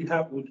 Would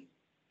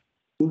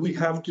we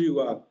have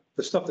to,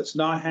 the stuff that's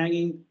not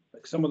hanging,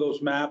 like some of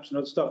those maps and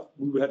other stuff,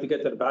 we would have to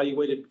get that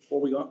evaluated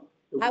before we go?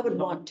 I would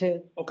want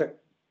to. Okay.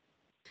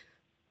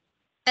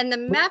 And the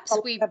maps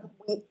we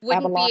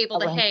wouldn't be able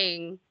to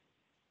hang.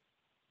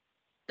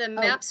 The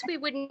maps we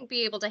wouldn't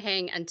be able to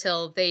hang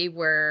until they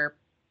were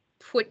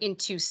put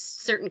into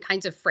certain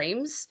kinds of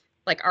frames,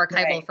 like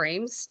archival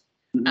frames,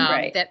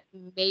 that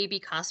may be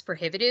cost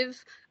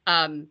prohibitive.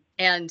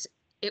 And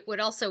it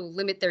would also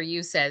limit their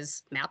use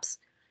as maps.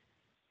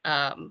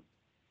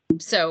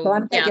 So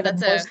I'm thinking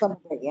that's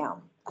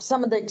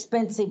some of the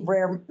expensive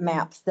rare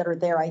maps that are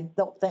there. I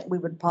don't think we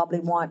would probably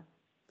want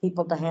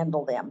people to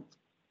handle them.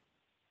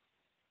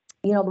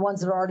 You know, the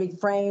ones that are already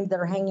framed, that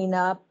are hanging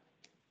up.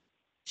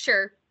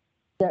 Sure.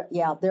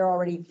 They're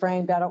already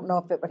framed. I don't know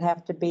if it would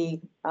have to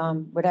be,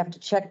 would have to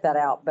check that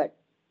out, but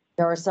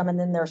there are some, and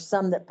then there's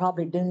some that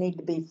probably do need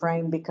to be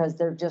framed because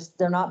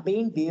they're not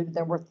being viewed.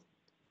 They're worth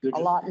a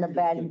lot in the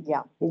value.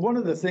 Yeah. Well, one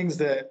of the things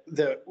that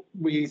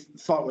we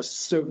thought was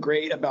so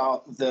great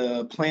about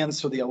the plans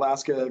for the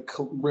Alaska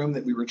room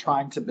that we were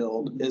trying to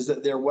build is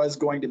that there was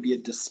going to be a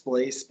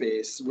display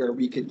space where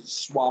we could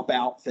swap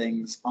out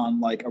things on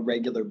like a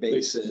regular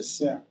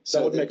basis. Yeah, So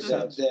that would make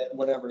sense.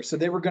 Whatever. So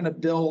they were going to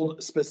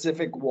build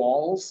specific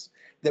walls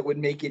that would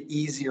make it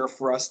easier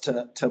for us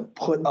to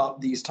put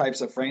up these types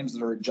of frames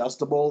that are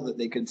adjustable, that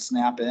they could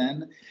snap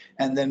in.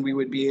 And then we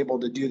would be able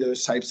to do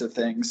those types of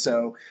things.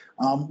 So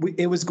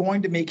it was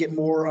going to make it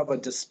more of a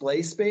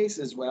display space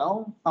as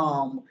well,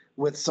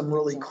 with some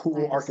really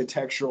cool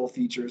architectural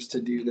features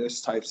to do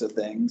those types of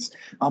things.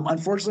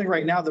 Unfortunately,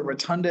 right now, the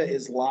rotunda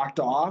is locked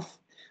off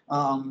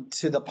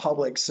to the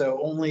public,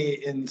 so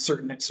only in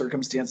certain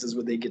circumstances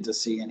would they get to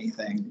see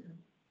anything.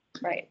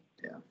 Right.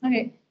 Yeah.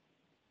 Okay.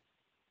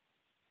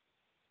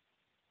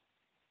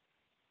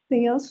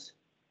 Anything else?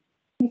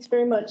 Thanks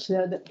very much.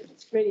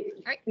 That's great.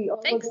 right, We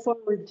all thanks. look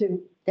forward to.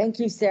 Thank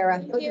you, Sarah.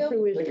 Thank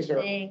you.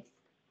 Thanks.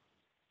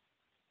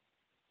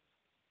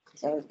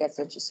 Sarah's got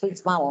such a sweet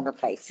smile on her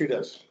face. She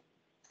does.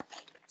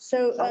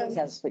 So Always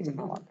has a sweet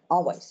smile on her,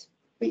 always.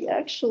 we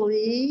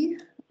actually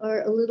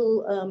are a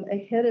little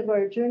ahead of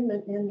our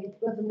adjournment, and we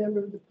have a member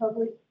of the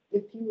public,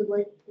 if you would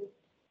like to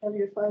have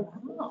your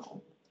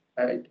final.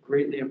 I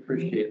greatly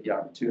appreciate the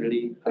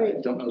opportunity. I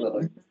Great. don't know that I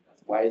as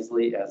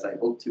wisely as I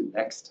hope to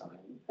next time,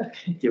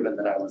 given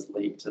that I was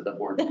late to the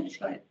board meeting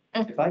tonight.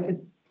 If I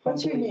could.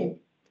 What's your name?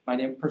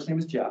 My first name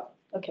is Jeff.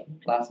 Okay.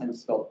 Last name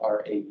is spelled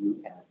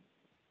R-A-U-N.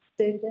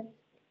 Say it again.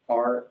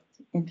 R-A-U-N.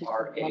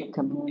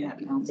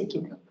 Thank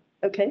you.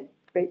 Okay,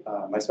 great.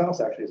 My spouse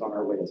actually is on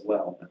her way as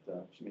well, but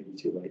she may be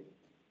too late.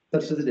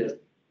 Such as it is.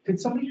 Could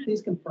somebody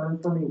please confirm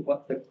for me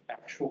what the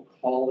actual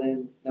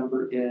call-in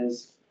number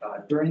is?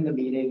 During the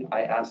meeting,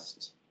 I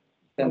asked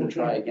them to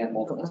try again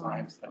multiple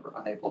times and were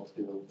unable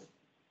to.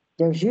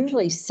 There's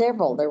usually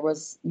several.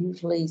 There's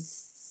usually,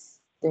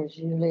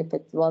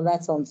 well,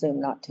 that's on Zoom,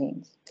 not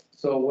Teams.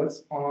 So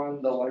what's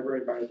on the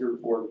Library Advisory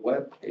Board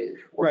webpage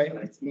for Right.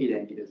 tonight's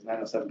meeting is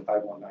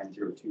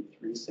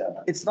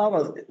 907-519-0237. It's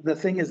not the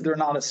thing is, they're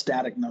not a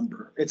static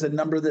number. It's a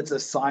number that's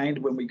assigned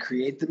when we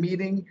create the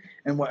meeting.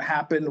 And what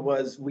happened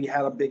was we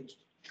had a big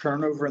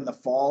turnover in the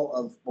fall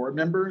of board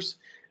members.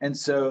 And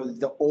so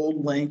the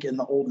old link and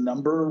the old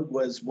number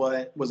was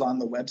what was on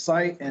the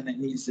website, and it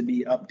needs to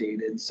be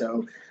updated.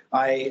 So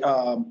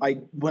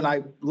when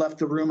I left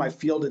the room, I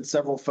fielded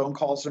several phone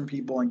calls from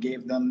people and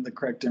gave them the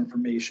correct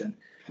information.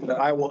 But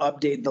I will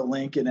update the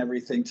link and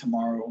everything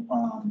tomorrow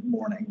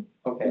morning.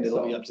 Okay, And it'll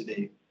so be up to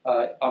date.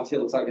 obviously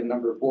it looks like a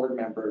number of board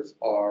members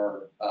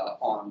are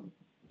on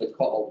the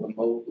call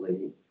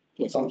remotely.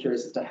 So I'm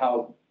curious as to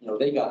how,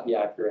 they got the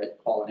accurate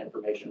call-in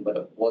information, but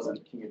it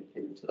wasn't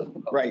communicated to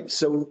them. Right.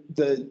 So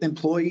the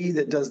employee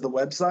that does the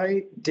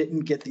website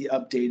didn't get the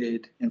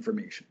updated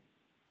information.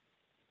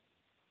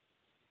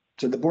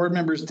 So the board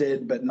members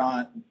did, but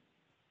not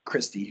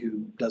Christy,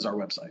 who does our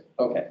website.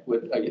 Okay,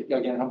 would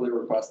again humbly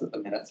request that the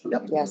minutes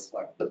Yep.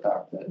 reflect the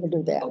fact that We'll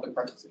do that. public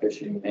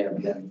participation may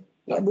have been.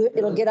 Yeah,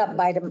 it'll get up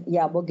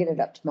we'll get it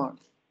up tomorrow.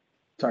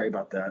 Sorry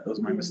about that. That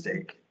was my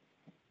mistake.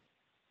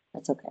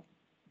 That's okay.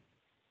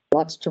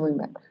 Lots to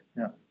remember.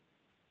 Yeah.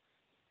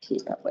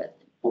 Keep up with.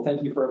 Well,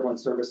 thank you for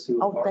everyone's service who.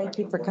 Oh, thank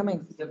you for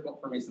coming. It's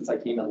difficult for me since I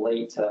came in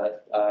late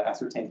to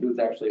ascertain who's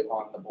actually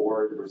on the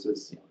board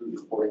versus who's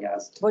reporting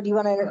as. What do you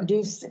want to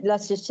introduce?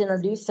 Let's just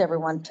introduce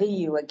everyone to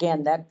you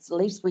again. That's the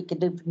least we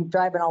could do for you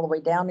driving all the way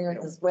down here in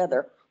this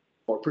weather.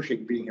 Well, appreciate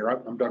you being here.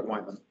 I'm Doug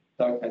Wyman,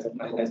 Doug,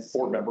 nice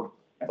board member.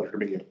 Pleasure to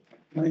meet you.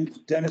 My name's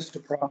Dennis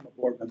DeProm, a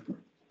board member.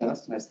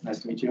 nice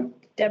to meet you.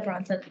 Deb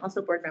Bronson,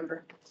 also board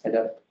member. Hi,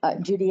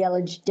 Deb. Judy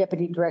Elledge,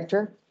 Deputy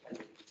Director.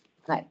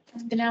 Hi.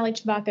 Denali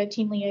Chewbacca,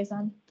 team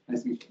liaison.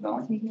 Nice to meet you,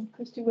 Melanie.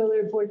 Christy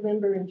Willer, board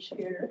member and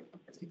chair.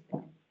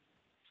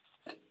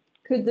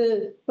 Could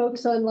the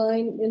folks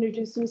online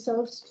introduce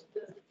themselves?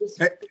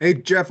 Hey,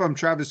 Jeff, I'm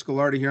Travis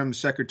Scalardi here. I'm the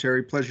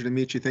secretary. Pleasure to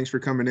meet you. Thanks for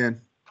coming in.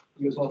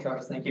 You as well,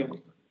 Travis. Thank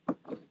you.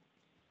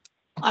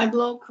 I'm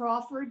Lo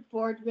Crawford,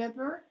 board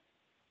member.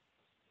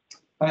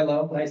 Hi,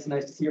 Lo. Nice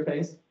to see your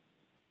face.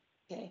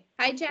 Okay.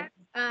 Hi, Jack.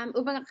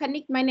 Ubang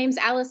Kanik. My name's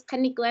Alice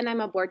Kanik-Glenn.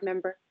 I'm a board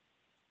member.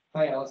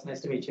 Hi, Alice.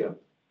 Nice to meet you.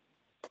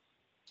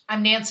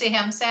 I'm Nancy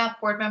Hemsap,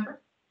 board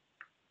member.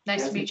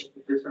 Nice to meet you.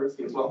 Your service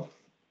as well.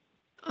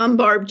 I'm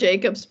Barb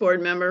Jacobs,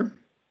 board member,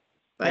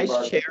 Hi, vice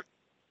Barb. chair.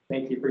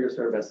 Thank you for your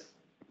service.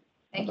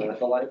 Thank you.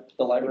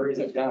 The libraries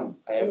have done.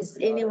 Is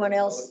anyone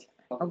else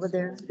over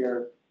there?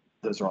 Here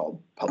Those are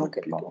all public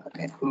Okay, people.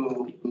 okay.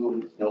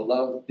 who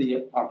love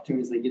the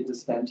opportunities they get to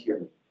spend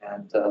here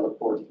and look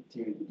forward to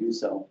continuing to do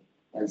so.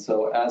 And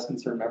so as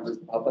concerned members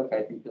of the public,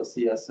 I think you'll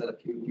see us at a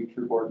few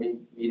future board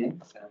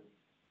meetings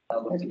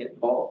and look to get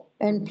involved.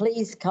 And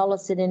please call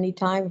us at any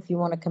time if you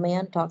want to come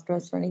in, talk to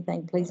us or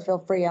anything. Please feel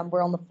free.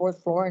 We're on the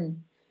 4th floor and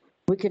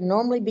we can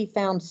normally be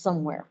found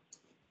somewhere.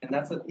 And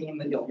that's a theme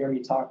that you'll hear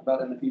me talk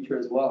about in the future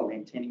as well,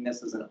 maintaining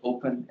this as an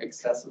open,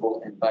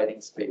 accessible,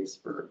 inviting space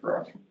for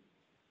our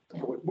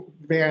community.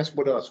 May I ask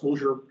what schools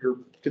your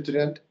kids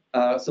attend?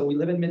 So we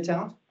live in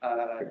Midtown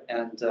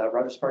and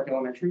Rogers Park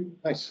Elementary.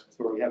 Nice. That's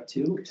where we have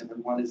 2, and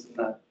then one is in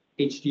the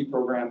HG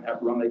program at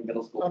Rumig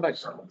Middle School. Oh, nice.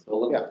 So a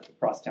little bit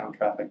across town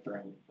traffic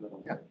during.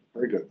 Yeah,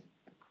 very good.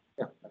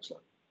 Yeah,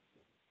 excellent.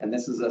 And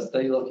this is a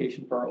study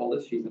location for our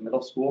oldest. She's in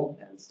middle school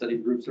and study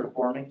groups are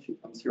forming. She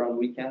comes here on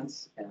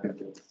weekends and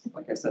it's,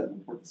 like I said, an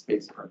important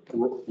space for her.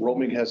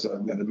 Roaming has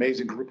an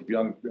amazing group of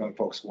young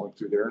folks going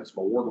through there, and some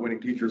award-winning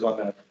teachers on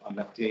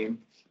that team.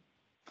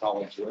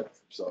 College with,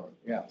 so,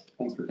 yeah.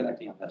 Thanks for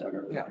connecting on that, Doug.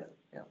 Yeah.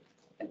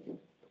 Thank you.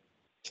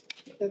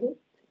 Okay.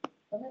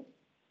 All right.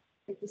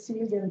 Good to see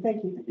you again.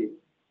 Thank you.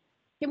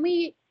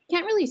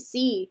 Can't really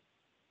see.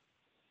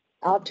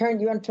 You want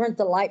to turn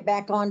the light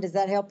back on? Does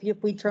that help you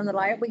if we turn the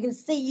light? We can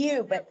see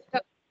you, but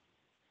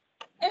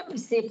let me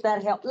see if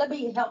that helps. Let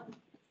me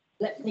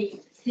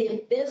see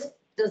if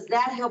does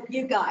that help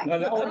you guys? No.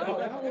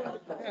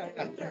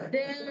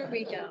 There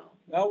we go.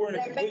 Now we're in a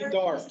Is that complete better?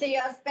 dark. See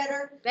us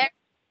better?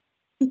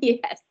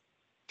 Yes.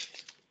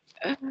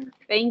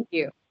 Thank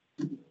you.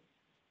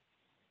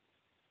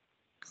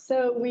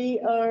 So we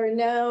are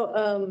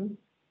now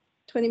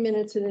 20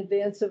 minutes in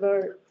advance of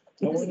our.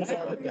 Well,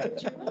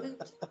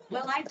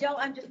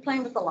 I'm just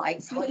playing with the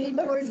lights. Any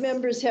board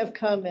members have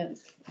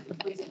comments?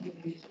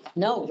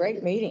 No,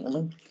 great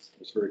meeting.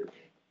 It's very good.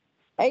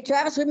 Hey,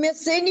 Travis, we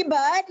missed seeing you,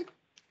 bud.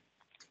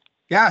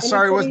 Yeah,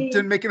 sorry, Anybody-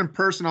 didn't make it in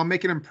person. I'll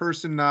make it in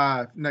person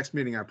next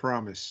meeting, I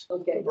promise.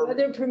 Okay,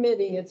 weather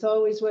permitting, it's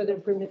always weather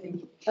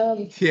permitting.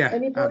 Yeah,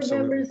 Any board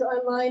absolutely. members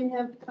online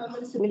have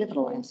comments? We live in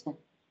Alaska.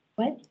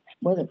 What?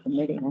 Weather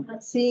permitting. Huh?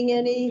 Not seeing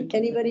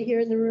anybody here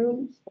in the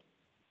room?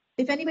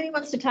 If anybody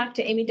wants to talk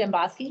to Amy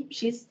Demboski,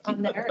 she's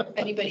on there. If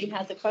anybody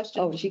has a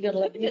question. Oh, she gonna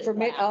let me Just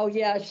permit? laugh. Oh,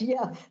 yeah.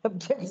 I'm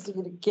just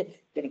gonna kill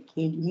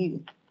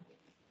you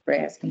for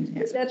asking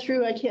Is that. that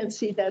true? I can't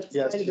see that.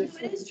 Yes. side of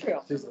It it. is true.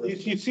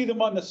 You see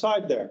them on the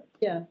side there.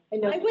 Yeah, I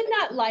know. I would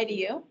not lie to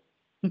you.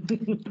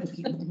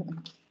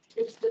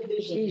 It's the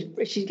vision.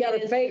 She's got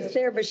her face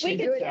there, but she's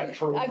could- doing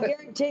it. I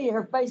guarantee you,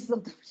 her face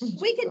looks.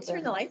 We can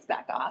turn the lights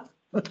back off.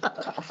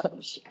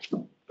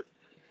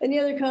 Any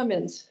other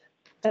comments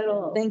at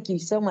all? Thank you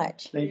so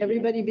much.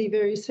 Everybody be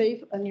very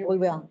safe on your. We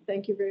will.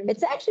 Thank you very much.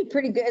 It's actually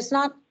pretty good. It's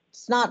not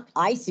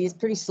icy. It's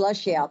pretty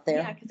slushy out there.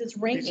 Yeah, because it's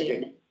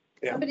raining.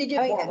 Yeah. Somebody give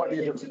Oh, a yeah.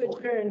 motion to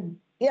adjourn.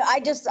 Yeah, I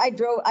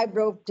drove I'll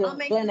to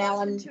make a Glen motion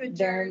Allen to adjourn.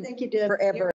 there Thank you, Deb. forever.